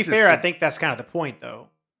Well, yeah, to be fair, I think that's kind of the point, though.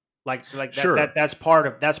 Like that sure, that's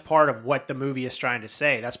part of what the movie is trying to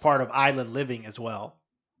say. That's part of island living as well.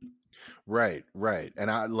 right, and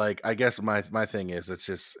I guess my thing is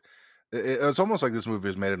it's almost like this movie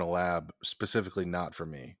was made in a lab specifically not for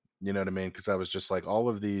me. You know what I mean? Because I was just like, all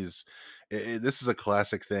of these. This is a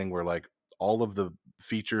classic thing where like all of the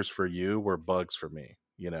features for you were bugs for me.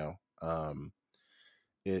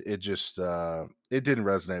 It just it didn't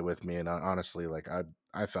resonate with me, and honestly, like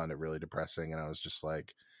I found it really depressing, and I was just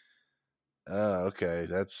like, oh, okay,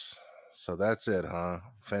 that's it, huh?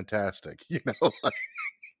 Fantastic,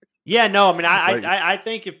 Yeah, no, I mean, like I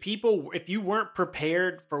think if you weren't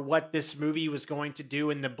prepared for what this movie was going to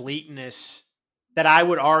do and the bleakness that I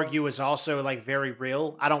would argue is also like very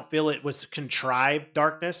real. I don't feel it was contrived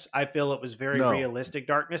darkness. I feel it was very no, realistic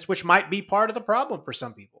darkness, which might be part of the problem for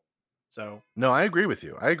some people. So, no, I agree with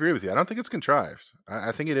you. I agree with you. I don't think it's contrived.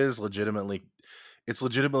 I think it's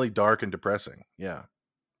legitimately dark and depressing. Yeah.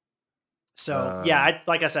 so yeah, Um.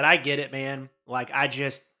 like I said, I get it, man. Like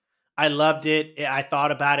I loved it. I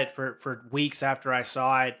thought about it for weeks after I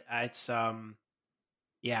saw it. It's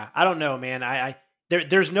Yeah, I don't know, man.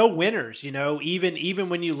 There's no winners, even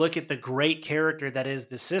when you look at the great character that is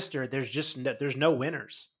the sister, there's no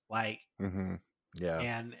winners. Like Mhm. Yeah.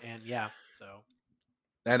 and yeah, so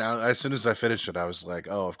And as soon as I finished it, I was like,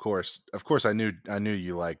 "Oh, of course, I knew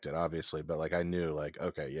you liked it, obviously, but like, I knew, like,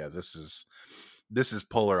 okay, yeah, this is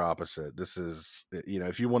polar opposite. This is,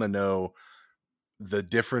 if you want to know the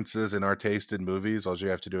differences in our taste in movies, all you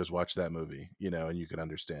have to do is watch that movie, and you can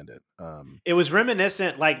understand it. it was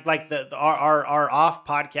reminiscent, like our off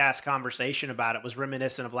podcast conversation about it was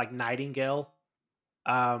reminiscent of like Nightingale.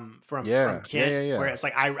 from Yeah, yeah, Kent, yeah, where yeah. it's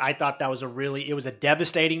like I thought that was it was a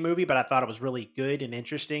devastating movie, but I thought it was really good and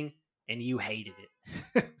interesting, and you hated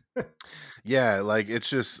it. Yeah, like it's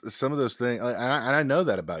just some of those things, and I know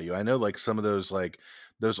that about you. I know like some of those like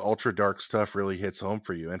those ultra dark stuff really hits home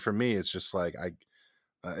for you, and for me, it's just like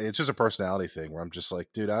it's just a personality thing where I'm just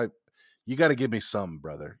like, dude, you got to give me some,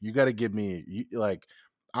 brother. You got to give me like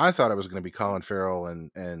I thought it was going to be Colin Farrell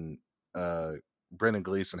and uh Brendan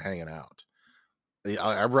Gleeson hanging out.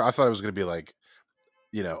 I thought it was going to be like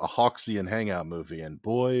a Hawksian hangout movie, and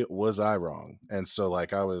boy was I wrong. And so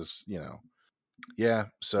like I was yeah,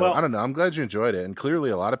 so I Well, don't know. I'm glad you enjoyed it, and clearly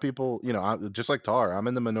a lot of people, just like Tar, I'm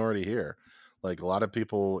in the minority here. Like a lot of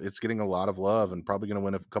people, it's getting a lot of love and probably going to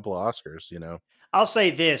win a couple of Oscars. I'll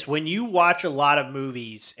say this: when you watch a lot of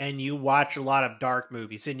movies and you watch a lot of dark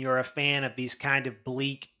movies, and you're a fan of these kind of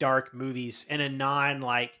bleak, dark movies in a non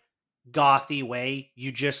like gothy way,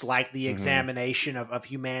 you just like the Hmm. examination of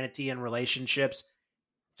humanity and relationships.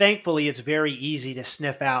 Thankfully, it's very easy to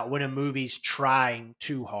sniff out when a movie's trying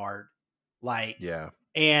too hard. Like, Yeah,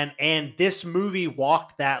 and this movie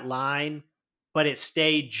walked that line, but it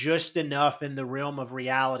stayed just enough in the realm of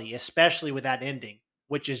reality, especially with that ending,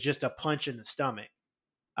 which is just a punch in the stomach.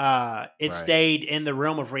 It right, stayed in the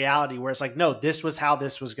realm of reality where it's like, no, this was how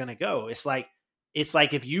this was gonna go. It's like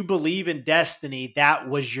if you believe in destiny, that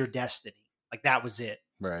was your destiny. Like that was it.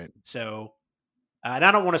 right. So and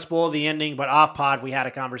I don't want to spoil the ending, but off pod, we had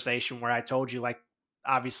a conversation where I told you, like,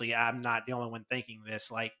 obviously, I'm not the only one thinking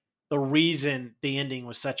this. Like, the reason the ending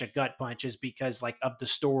was such a gut punch is because, like, of the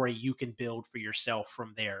story you can build for yourself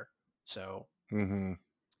from there. So, Hmm.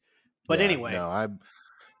 but Yeah, anyway, no,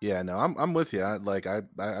 no, I'm with you. I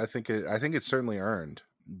think I think it's certainly earned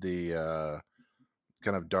the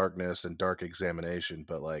kind of darkness and dark examination,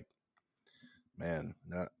 but like, man,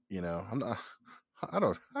 not, I'm not. I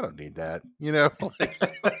don't need that. Like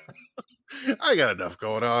I got enough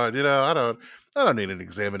going on. I don't need an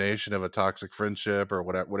examination of a toxic friendship or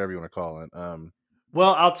whatever you want to call it.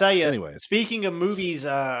 well, I'll tell you, Anyways, speaking of movies,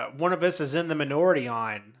 one of us is in the minority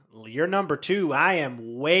on. You're number two. I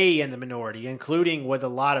am way in the minority, including with a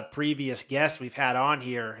lot of previous guests we've had on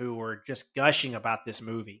here who were just gushing about this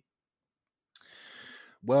movie.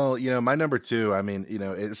 well, my number two, I mean,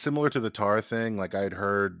 it's similar to the Tar thing. Like I had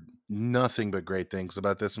heard nothing but great things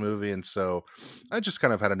about this movie. And so I just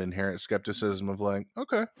kind of had an inherent skepticism of like,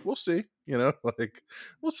 okay, we'll see, like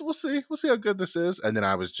we'll see how good this is. And then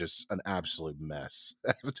I was just an absolute mess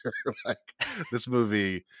after like this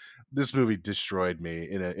movie, this movie destroyed me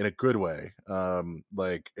in a good way.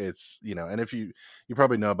 Like it's, and if you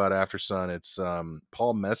probably know about After Sun, it's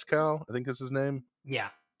Paul Mescal, I think is his name. Yeah.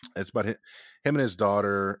 It's about him and his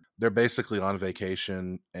daughter. They're basically on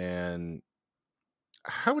vacation. And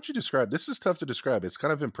how would you describe this? Is tough to describe. It's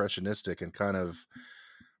kind of impressionistic and kind of,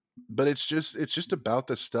 but it's just about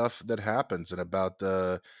the stuff that happens and about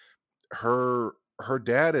her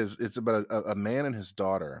dad is it's about a man and his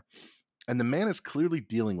daughter, and the man is clearly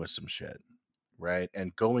dealing with some shit, right,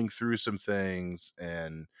 and going through some things,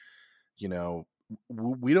 and you know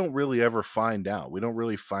we don't really ever find out. We don't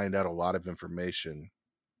really find out a lot of information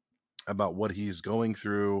about what he's going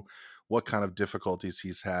through, what kind of difficulties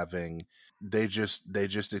he's having. They just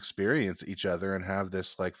experience each other and have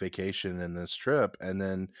this like vacation and this trip, and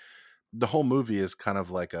then the whole movie is kind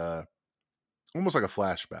of like a almost like a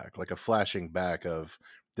flashback, like a flashing back of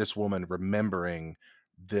this woman remembering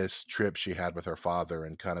this trip she had with her father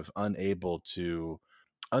and kind of unable to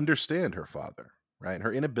understand her father, right?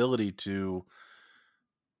 Her inability to,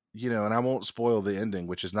 and I won't spoil the ending,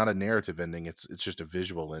 which is not a narrative ending. It's just a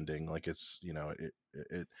visual ending. Like it's,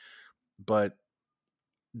 but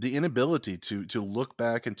the inability to look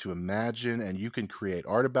back and to imagine, and you can create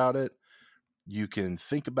art about it. You can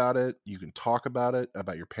think about it. You can talk about it,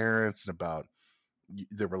 about your parents and about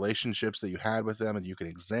the relationships that you had with them, and you can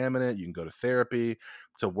examine it. You can go to therapy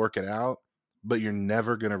to work it out, but you're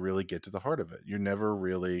never going to really get to the heart of it. You're never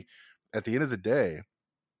really, at the end of the day,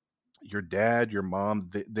 your dad, your mom,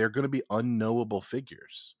 they're going to be unknowable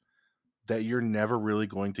figures that you're never really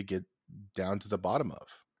going to get down to the bottom of.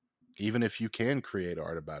 Even if you can create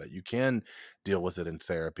art about it, you can deal with it in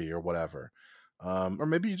therapy or whatever. Or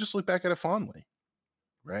maybe you just look back at it fondly,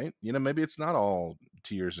 right? Maybe it's not all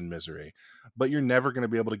tears and misery, but you're never going to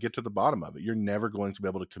be able to get to the bottom of it. You're never going to be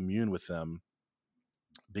able to commune with them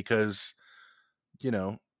because, you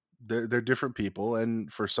know, they're different people.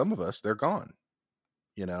 And for some of us, they're gone,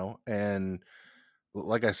 and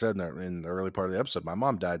like I said in the early part of the episode, my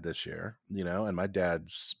mom died this year, and my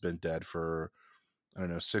dad's been dead for, I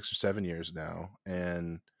don't know, 6 or 7 years now.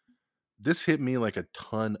 And this hit me like a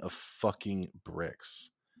ton of fucking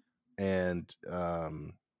bricks. And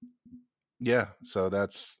yeah, so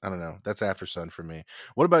that's, I don't know, that's After Sun for me.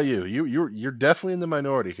 What about you? You're definitely in the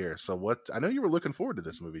minority here. So what, I know you were looking forward to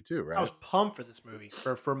this movie too, I right? was pumped for this movie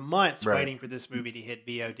for months, Right. waiting for this movie to hit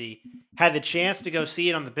VOD. Had the chance to go see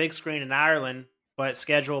it on the big screen in Ireland, but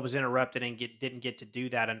schedule was interrupted and didn't get to do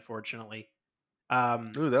that, unfortunately.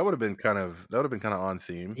 Um, Ooh, that would have been kind of, that would have been kind of on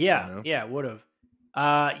theme, you yeah, know? yeah, would have.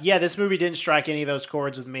 Yeah, this movie didn't strike any of those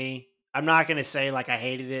chords with me. I'm not gonna say like I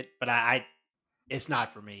hated it, but I it's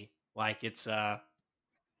not for me. Like it's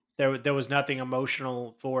there was nothing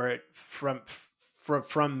emotional for it from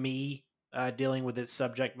me dealing with its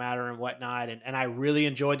subject matter and whatnot, and I really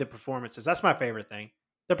enjoyed the performances. That's my favorite thing.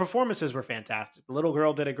 The performances were fantastic. The little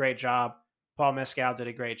girl did a great job. Paul Mescal did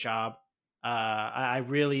a great job. I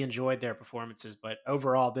really enjoyed their performances, but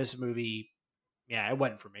overall, this movie, yeah, it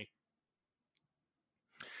wasn't for me.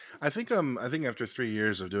 I think after 3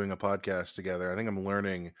 years of doing a podcast together, I think I'm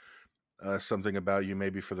learning something about you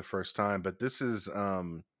maybe for the first time. But this is,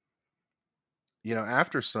 After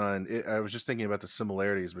Sun. I was just thinking about the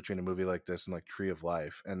similarities between a movie like this and like Tree of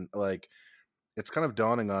Life, and like it's kind of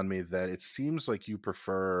dawning on me that it seems like you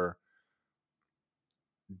prefer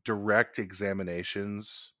direct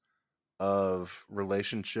examinations of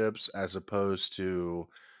relationships as opposed to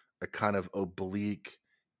a kind of oblique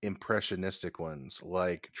impressionistic ones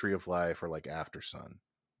like Tree of Life or like After Sun.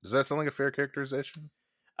 Does that sound like a fair characterization?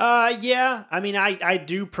 Yeah. I mean, I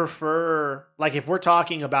do prefer, like, if we're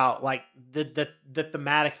talking about like the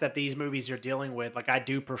thematics that these movies are dealing with, like I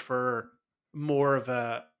do prefer more of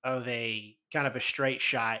a kind of a straight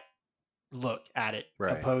shot look at it,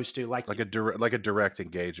 Right. opposed to like Like a direct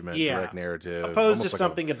engagement, direct yeah, narrative, opposed to almost like a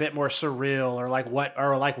something a bit more surreal, or like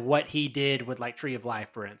what he did with like Tree of Life,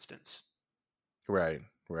 for instance. right,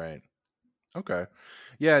 right. Okay.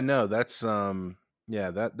 Yeah, no, that's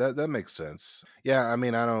yeah, that makes sense. Yeah, I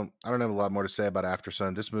mean, I don't have a lot more to say about After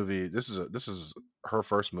Sun. This movie, this is her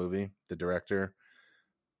first movie, the director.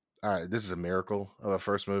 This is a miracle of a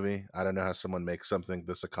first movie. I don't know how someone makes something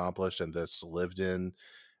this accomplished and this lived in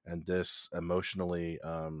and this emotionally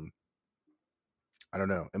I don't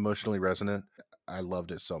know, emotionally resonant. I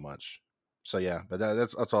loved it so much. So yeah, but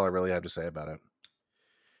that's all I really have to say about it.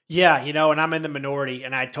 Yeah, and I'm in the minority,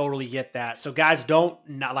 and I totally get that. So, guys, don't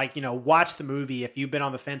not like watch the movie if you've been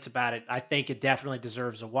on the fence about it. I think it definitely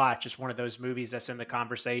deserves a watch. It's one of those movies that's in the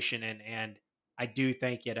conversation, and I do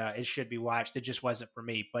think it should be watched. It just wasn't for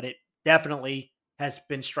me, but it definitely has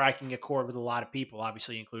been striking a chord with a lot of people,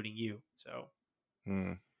 obviously including you. So,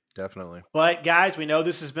 Hmm, definitely. but guys, we know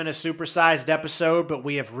this has been a supersized episode, but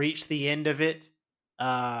we have reached the end of it.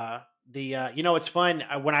 It's fun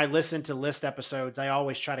when I listen to list episodes. I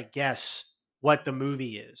always try to guess what the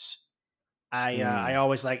movie is. I Mm.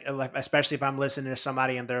 always like, especially if I'm listening to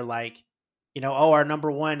somebody and they're like, oh, our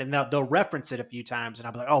number one, and they'll reference it a few times, and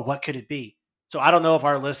I'll be like, oh, what could it be? So I don't know if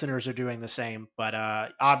our listeners are doing the same, but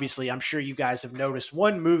obviously, I'm sure you guys have noticed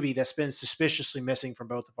one movie that's been suspiciously missing from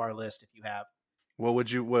both of our lists. If you have. Well,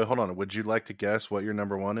 hold on. Would you like to guess what your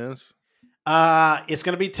number one is? It's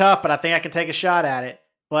gonna be tough, but I think I can take a shot at it.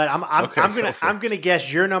 But Okay, go for I'm it. gonna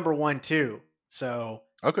guess your number one too. So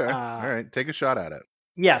Okay. All uh right. Take a shot at it.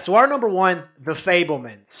 yeah, so our number one, The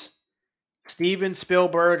Fablemans. Steven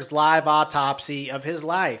Spielberg's live autopsy of his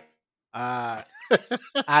life. Uh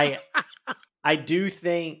I I do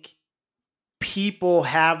think people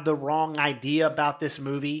have the wrong idea about this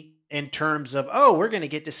movie in terms of, oh, we're going to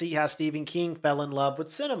get to see how Stephen King fell in love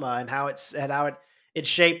with cinema and how it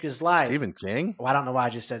shaped his life. Stephen King? Well, I don't know why I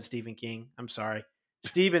just said Stephen King. I'm sorry.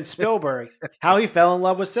 Steven Spielberg, how he fell in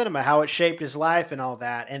love with cinema, how it shaped his life and all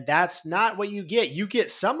that. And that's not what you get. You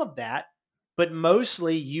get some of that, but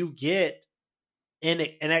mostly you get an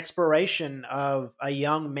exploration of a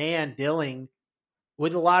young man dealing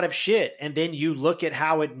with a lot of shit. And then you look at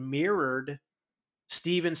how it mirrored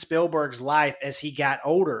Steven Spielberg's life as he got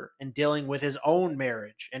older and dealing with his own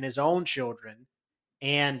marriage and his own children.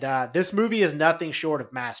 And this movie is nothing short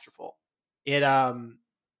of masterful. It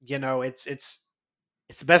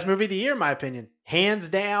it's the best movie of the year in my opinion. Hands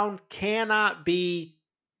down, cannot be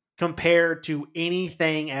compared to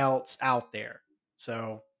anything else out there.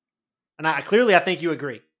 So, and I think you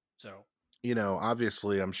agree. So,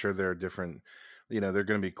 Obviously, I'm sure there are different, there are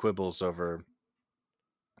going to be quibbles over.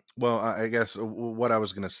 Well, I guess what I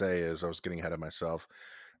was going to say is I was getting ahead of myself.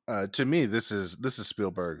 To me, this is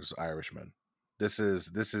Spielberg's Irishman. This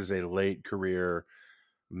is a late career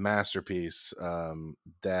masterpiece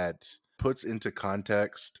that puts into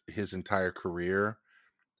context his entire career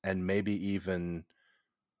and maybe even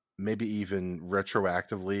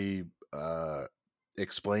retroactively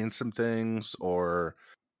explain some things or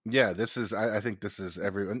Yeah, this is. I think this is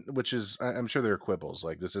everyone, which is. I'm sure there are quibbles.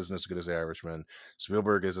 Like this isn't as good as The Irishman.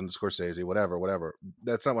 Spielberg isn't Scorsese. Whatever, whatever.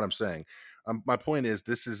 That's not what I'm saying. My point is,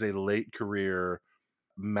 this is a late career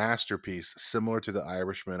masterpiece, similar to The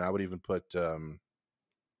Irishman. I would even put.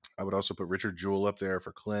 I would also put Richard Jewell up there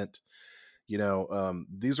for Clint.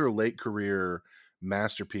 These are late career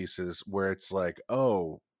masterpieces where it's like,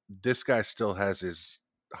 oh, this guy still has his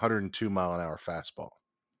 102-mile-an-hour fastball,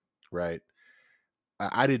 right?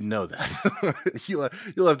 I didn't know that.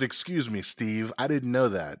 You'll have to excuse me, Steve. I didn't know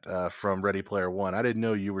that from Ready Player One. I didn't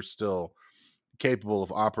know you were still capable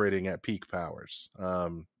of operating at peak powers.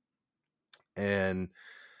 And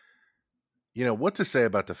what to say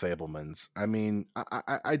about the Fablemans? I mean,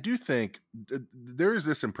 I do think there is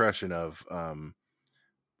this impression of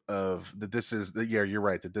that this is the yeah, you're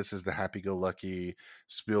right, that this is the happy-go-lucky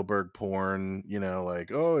Spielberg porn. Like,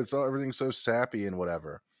 oh, it's all everything's so sappy and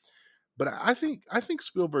whatever. But I think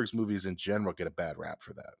Spielberg's movies in general get a bad rap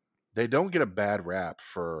for that. They don't get a bad rap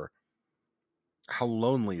for how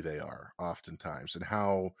lonely they are oftentimes and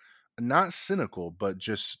how not cynical but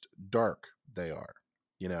just dark they are.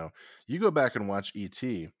 You go back and watch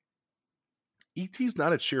E.T. E.T.'s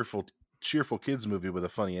not a cheerful kids movie with a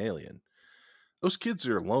funny alien. Those kids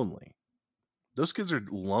are lonely. Those kids are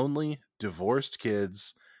lonely, divorced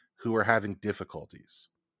kids who are having difficulties.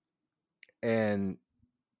 And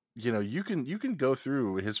you can go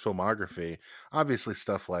through his filmography. Obviously,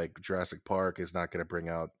 stuff like Jurassic Park is not going to bring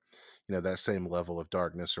out that same level of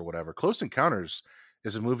darkness or whatever. Close Encounters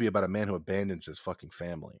is a movie about a man who abandons his fucking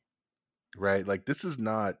family, right? Like this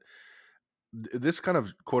kind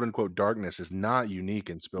of quote unquote darkness is not unique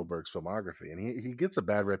in Spielberg's filmography, and he gets a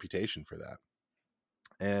bad reputation for that,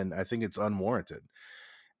 and I think it's unwarranted.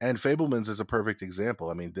 And Fablemans is a perfect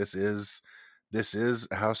example. I mean, this is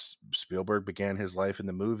how Spielberg began his life in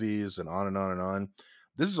the movies, and on and on and on.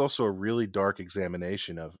 This is also a really dark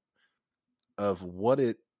examination of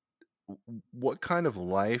what kind of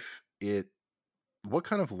life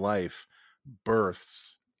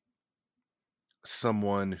births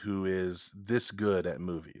someone who is this good at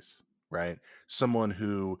movies, right? Someone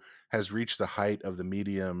who has reached the height of the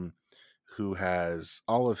medium, who has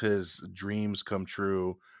all of his dreams come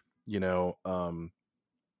true. you know um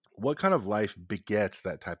what kind of life begets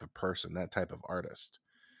that type of person, that type of artist?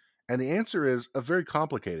 And the answer is a very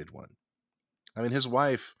complicated one. I mean, his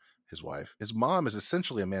mom is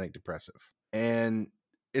essentially a manic depressive, and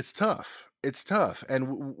it's tough.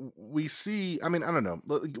 And we see, I mean, I don't know,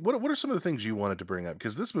 what are some of the things you wanted to bring up?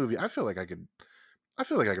 Because this movie, I feel like I could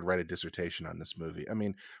write a dissertation on this movie. I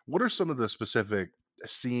mean, what are some of the specific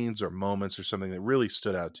scenes or moments or something that really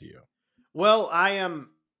stood out to you? Well,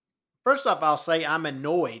 first off, I'll say I'm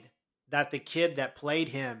annoyed that the kid that played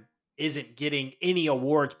him isn't getting any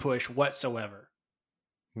awards push whatsoever.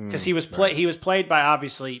 Because Right. he was played by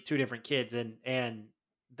obviously two different kids, and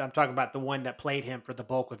I'm talking about the one that played him for the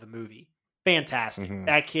bulk of the movie. Fantastic. Hmm.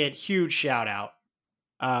 That kid, huge shout out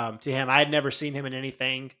to him. I had never seen him in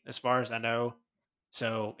anything as far as I know.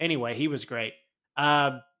 So anyway, he was great.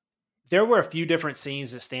 Um, there were a few different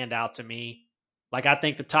scenes that stand out to me. Like I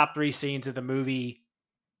think the top three scenes of the movie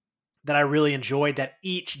that I really enjoyed that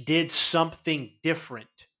each did something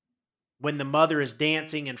different. When the mother is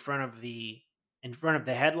dancing in front of the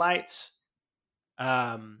headlights,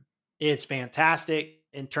 um, it's fantastic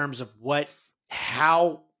in terms of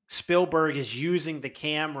how Spielberg is using the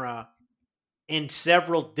camera in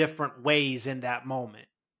several different ways in that moment.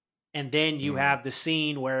 And then you Hmm. have the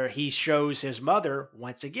scene where he shows his mother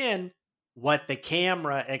once again what the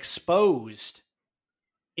camera exposed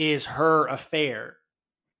is her affair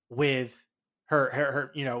with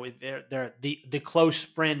her with the close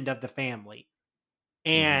friend of the family.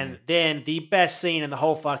 Hmm. And then the best scene in the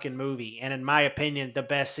whole fucking movie, and in my opinion, the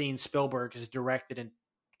best scene Spielberg has directed in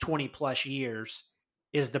 20 plus years,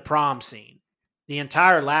 is the prom scene. The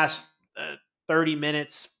entire last 30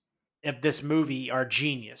 minutes of this movie are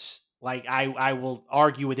genius. Like I will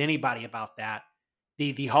argue with anybody about that.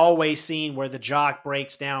 The hallway scene where the jock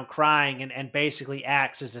breaks down crying and basically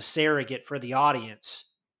acts as a surrogate for the audience,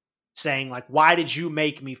 saying like, why did you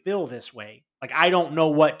make me feel this way? Like, I don't know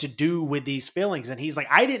what to do with these feelings. And he's like,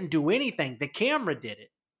 I didn't do anything, the camera did it.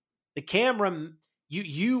 The camera,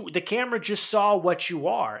 the camera just saw what you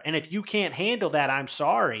are, and if you can't handle that, I'm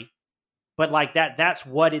sorry, but like that's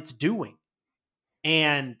what it's doing.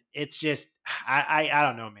 And it's just, I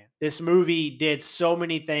don't know, man, this movie did so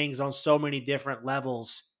many things on so many different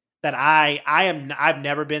levels that I've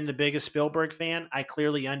never been the biggest Spielberg fan. I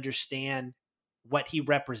clearly understand what he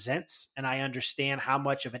represents, and I understand how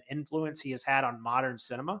much of an influence he has had on modern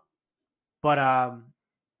cinema. But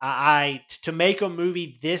To make a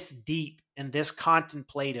movie this deep and this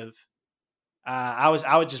contemplative, I was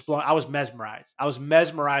just blown. I was mesmerized. I was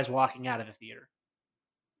mesmerized walking out of the theater.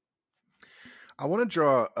 I want to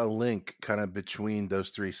draw a link kind of between those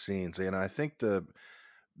three scenes, and I think the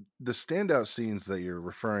standout scenes that you're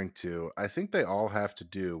referring to, I think they all have to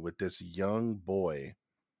do with this young boy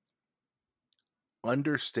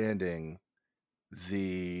understanding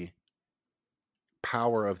the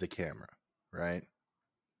power of the camera, right?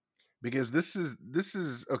 Because this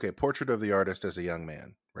is okay, portrait of the artist as a young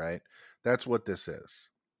man, right? That's what this is.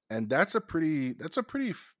 And that's a pretty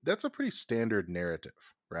standard narrative,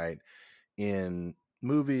 right? In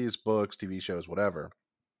movies, books, TV shows, whatever,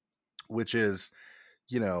 which is,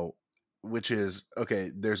 you know, which is okay,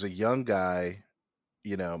 there's a young guy,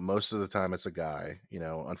 most of the time it's a guy,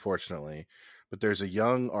 unfortunately, but there's a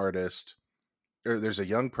young artist, or there's a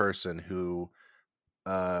young person who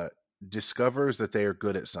uh, discovers that they are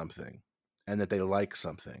good at something, and that they like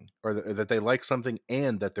something, or that they like something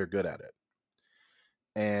and that they're good at it.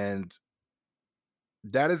 And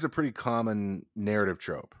that is a pretty common narrative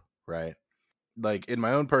trope, right? Like in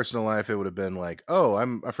my own personal life, it would have been like, oh,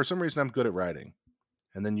 I'm for some reason I'm good at writing.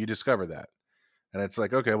 And then you discover that. And it's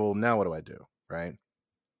like, okay, well, now what do I do? Right.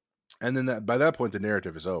 And then by that point, the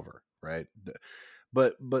narrative is over. Right.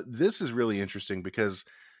 But this is really interesting because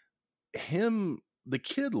the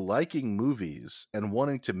kid liking movies and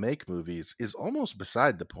wanting to make movies is almost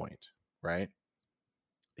beside the point. Right.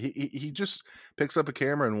 He just picks up a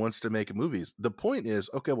camera and wants to make movies. The point is,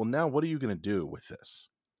 okay, well, now what are you going to do with this?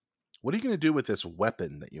 What are you going to do with this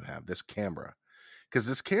weapon that you have, this camera? Because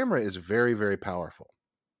this camera is very, very powerful.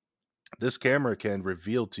 This camera can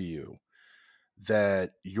reveal to you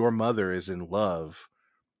that your mother is in love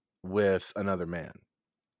with another man.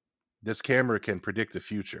 This camera can predict the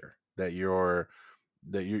future, that your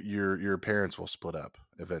parents will split up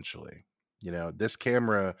eventually. This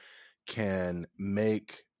camera can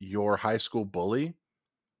make your high school bully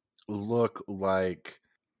look like,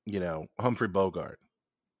 Humphrey Bogart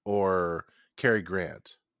or Cary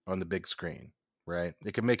Grant on the big screen, right?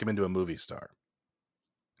 It can make him into a movie star.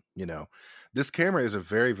 This camera is a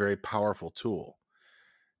very, very powerful tool.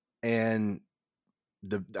 And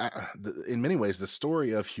in many ways, the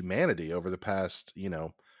story of humanity over the past,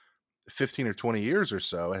 15 or 20 years or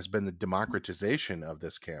so has been the democratization of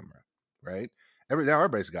this camera, right? Now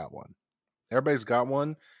everybody's got one. Everybody's got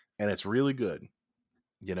one, and it's really good,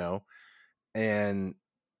 and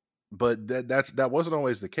but that wasn't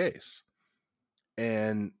always the case.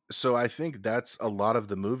 And so I think that's a lot of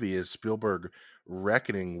the movie is Spielberg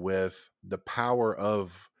reckoning with the power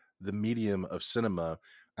of the medium of cinema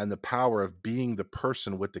and the power of being the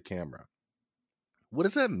person with the camera. What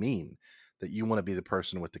does that mean, that you want to be the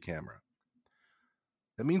person with the camera?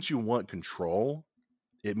 That means you want control.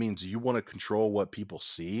 It means you want to control what people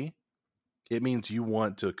see. It means you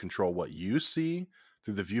want to control what you see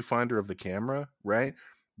through the viewfinder of the camera, right?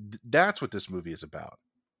 That's what this movie is about.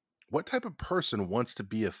 What type of person wants to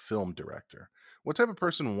be a film director? What type of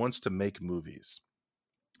person wants to make movies?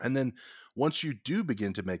 And then once you do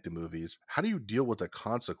begin to make the movies, how do you deal with the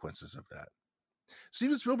consequences of that?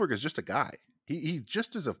 Steven Spielberg is just a guy. He's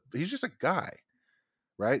just a guy,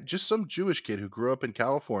 right? Just some Jewish kid who grew up in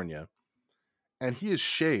California, and he has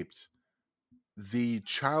shaped the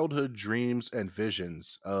childhood dreams and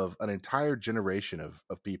visions of an entire generation of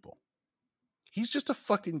people. He's just a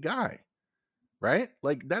fucking guy, right?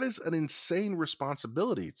 Like, that is an insane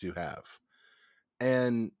responsibility to have.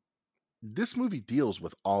 And this movie deals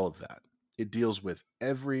with all of that. It deals with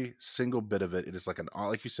every single bit of it. It is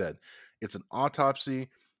like you said, it's an autopsy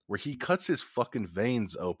where he cuts his fucking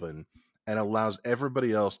veins open and allows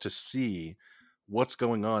everybody else to see what's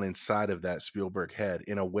going on inside of that Spielberg head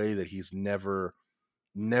in a way that he's never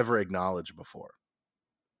acknowledged before.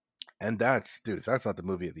 And dude, if that's not the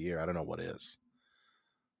movie of the year, I don't know what is.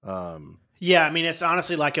 Yeah, I mean, it's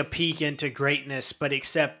honestly like a peek into greatness, but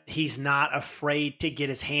except he's not afraid to get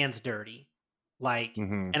his hands dirty.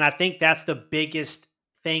 Mm-hmm. And I think that's the biggest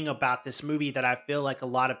thing about this movie that I feel like a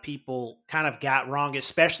lot of people kind of got wrong,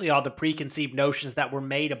 especially all the preconceived notions that were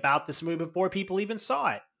made about this movie before people even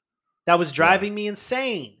saw it. That was driving me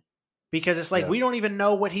insane, because it's like, we don't even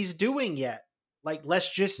know what he's doing yet. Like,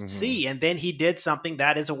 let's just see. And then he did something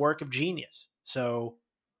that is a work of genius. So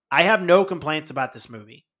I have no complaints about this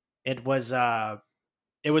movie. It was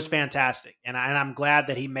fantastic, and I'm glad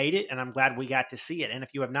that he made it, and I'm glad we got to see it. And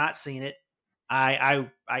if you have not seen it, I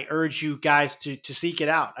urge you guys to seek it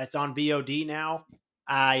out. It's on VOD now.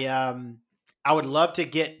 I would love to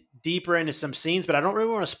get deeper into some scenes, but I don't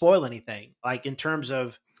really want to spoil anything, like in terms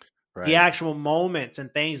of the Right. actual moments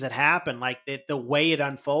and things that happen, like the way it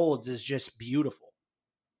unfolds is just beautiful.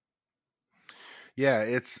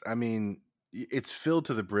 Yeah, I mean, it's filled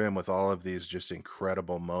to the brim with all of these just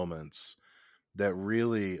incredible moments that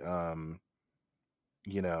really, I mean,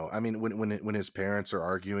 when his parents are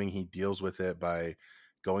arguing, he deals with it by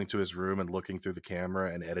going to his room and looking through the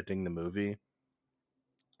camera and editing the movie.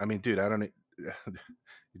 I mean, dude, I don't e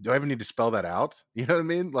do I even need to spell that out? You know what I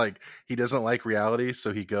mean? Like, he doesn't like reality,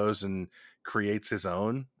 so he goes and creates his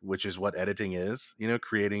own, which is what editing is,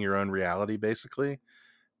 creating your own reality, basically.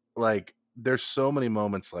 Like, there's so many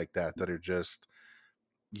moments like that that are just,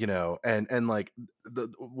 and like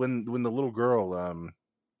when the little girl,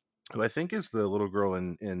 who I think is the little girl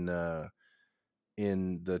in the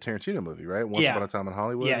Tarantino movie, right? Once Yeah. Upon a Time in Yeah,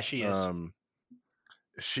 Hollywood. she is.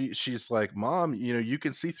 She's like, "Mom, you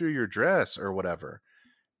can see through your dress or whatever."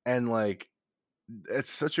 And like,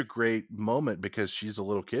 it's such a great moment because she's a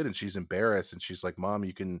little kid and she's embarrassed and she's like, "Mom,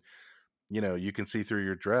 you can see through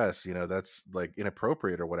your dress, that's like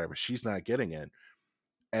inappropriate or whatever." She's not getting it.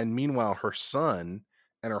 And meanwhile, her son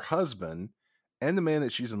and her husband and the man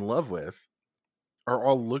that she's in love with are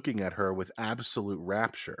all looking at her with absolute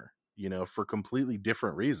rapture, for completely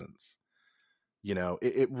different reasons.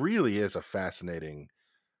 It really is a fascinating.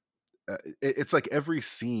 It's like every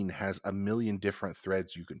scene has a million different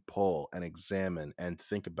threads you can pull and examine and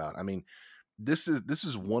think about. I mean, this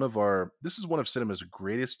is one of cinema's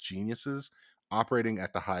greatest geniuses operating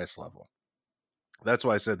at the highest level. That's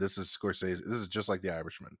why I said this is Scorsese. This is just like The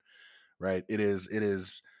Irishman, right? It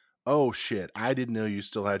is. Oh shit! I didn't know you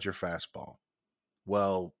still had your fastball.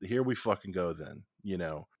 Well, here we fucking go then.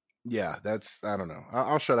 Yeah, that's, I don't know.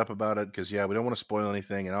 I'll shut up about it because yeah, we don't want to spoil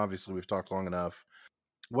anything, and obviously we've talked long enough.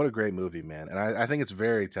 What a great movie, man! And I think it's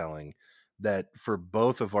very telling that for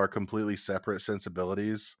both of our completely separate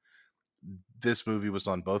sensibilities, this movie was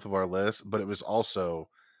on both of our lists, but it was also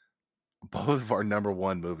both of our number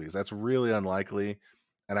one movies. That's really unlikely,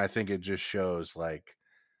 and I think it just shows like,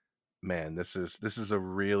 man, this is a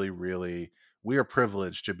really, really, we are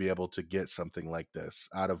privileged to be able to get something like this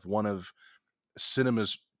out of one of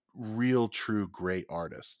cinema's real, true, great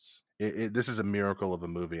artists. This is a miracle of a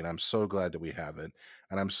movie, and I'm so glad that we have it,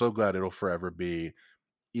 and I'm so glad it'll forever be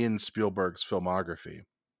in Spielberg's filmography,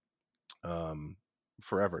 um,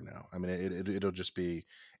 forever now. I mean, it'll just be,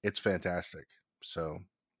 it's fantastic. So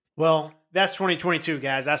Well, that's 2022,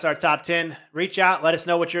 guys. That's our top 10. Reach out. Let us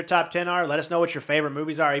know what your top 10 are. Let us know what your favorite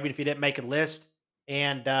movies are, even if you didn't make a list.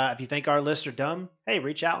 And if you think our lists are dumb, hey,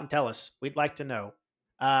 reach out and tell us. We'd like to know.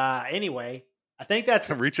 Anyway, I think that's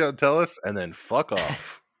reach out and tell us, and then fuck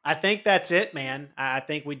off. I think that's it, man. I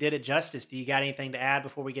think we did it justice. Do you got anything to add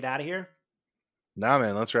before we get out of here? Nah,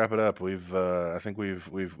 man, let's wrap it up. I think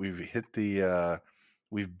we've hit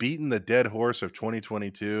we've beaten the dead horse of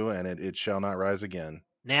 2022, and it shall not rise again.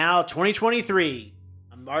 Now, 2023.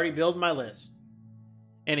 I'm already building my list.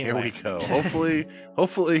 Anyway. Here we go.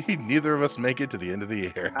 Hopefully neither of us make it to the end of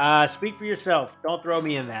the year. Speak for yourself. Don't throw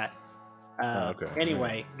me in that. Okay.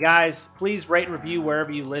 Anyway, guys, please rate and review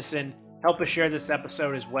wherever you listen. Help us share this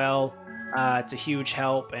episode as well. It's a huge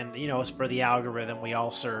help, and it's for the algorithm we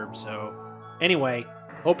all serve. So, anyway,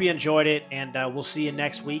 hope you enjoyed it, and we'll see you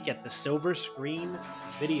next week at the Silver Screen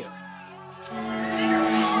Video.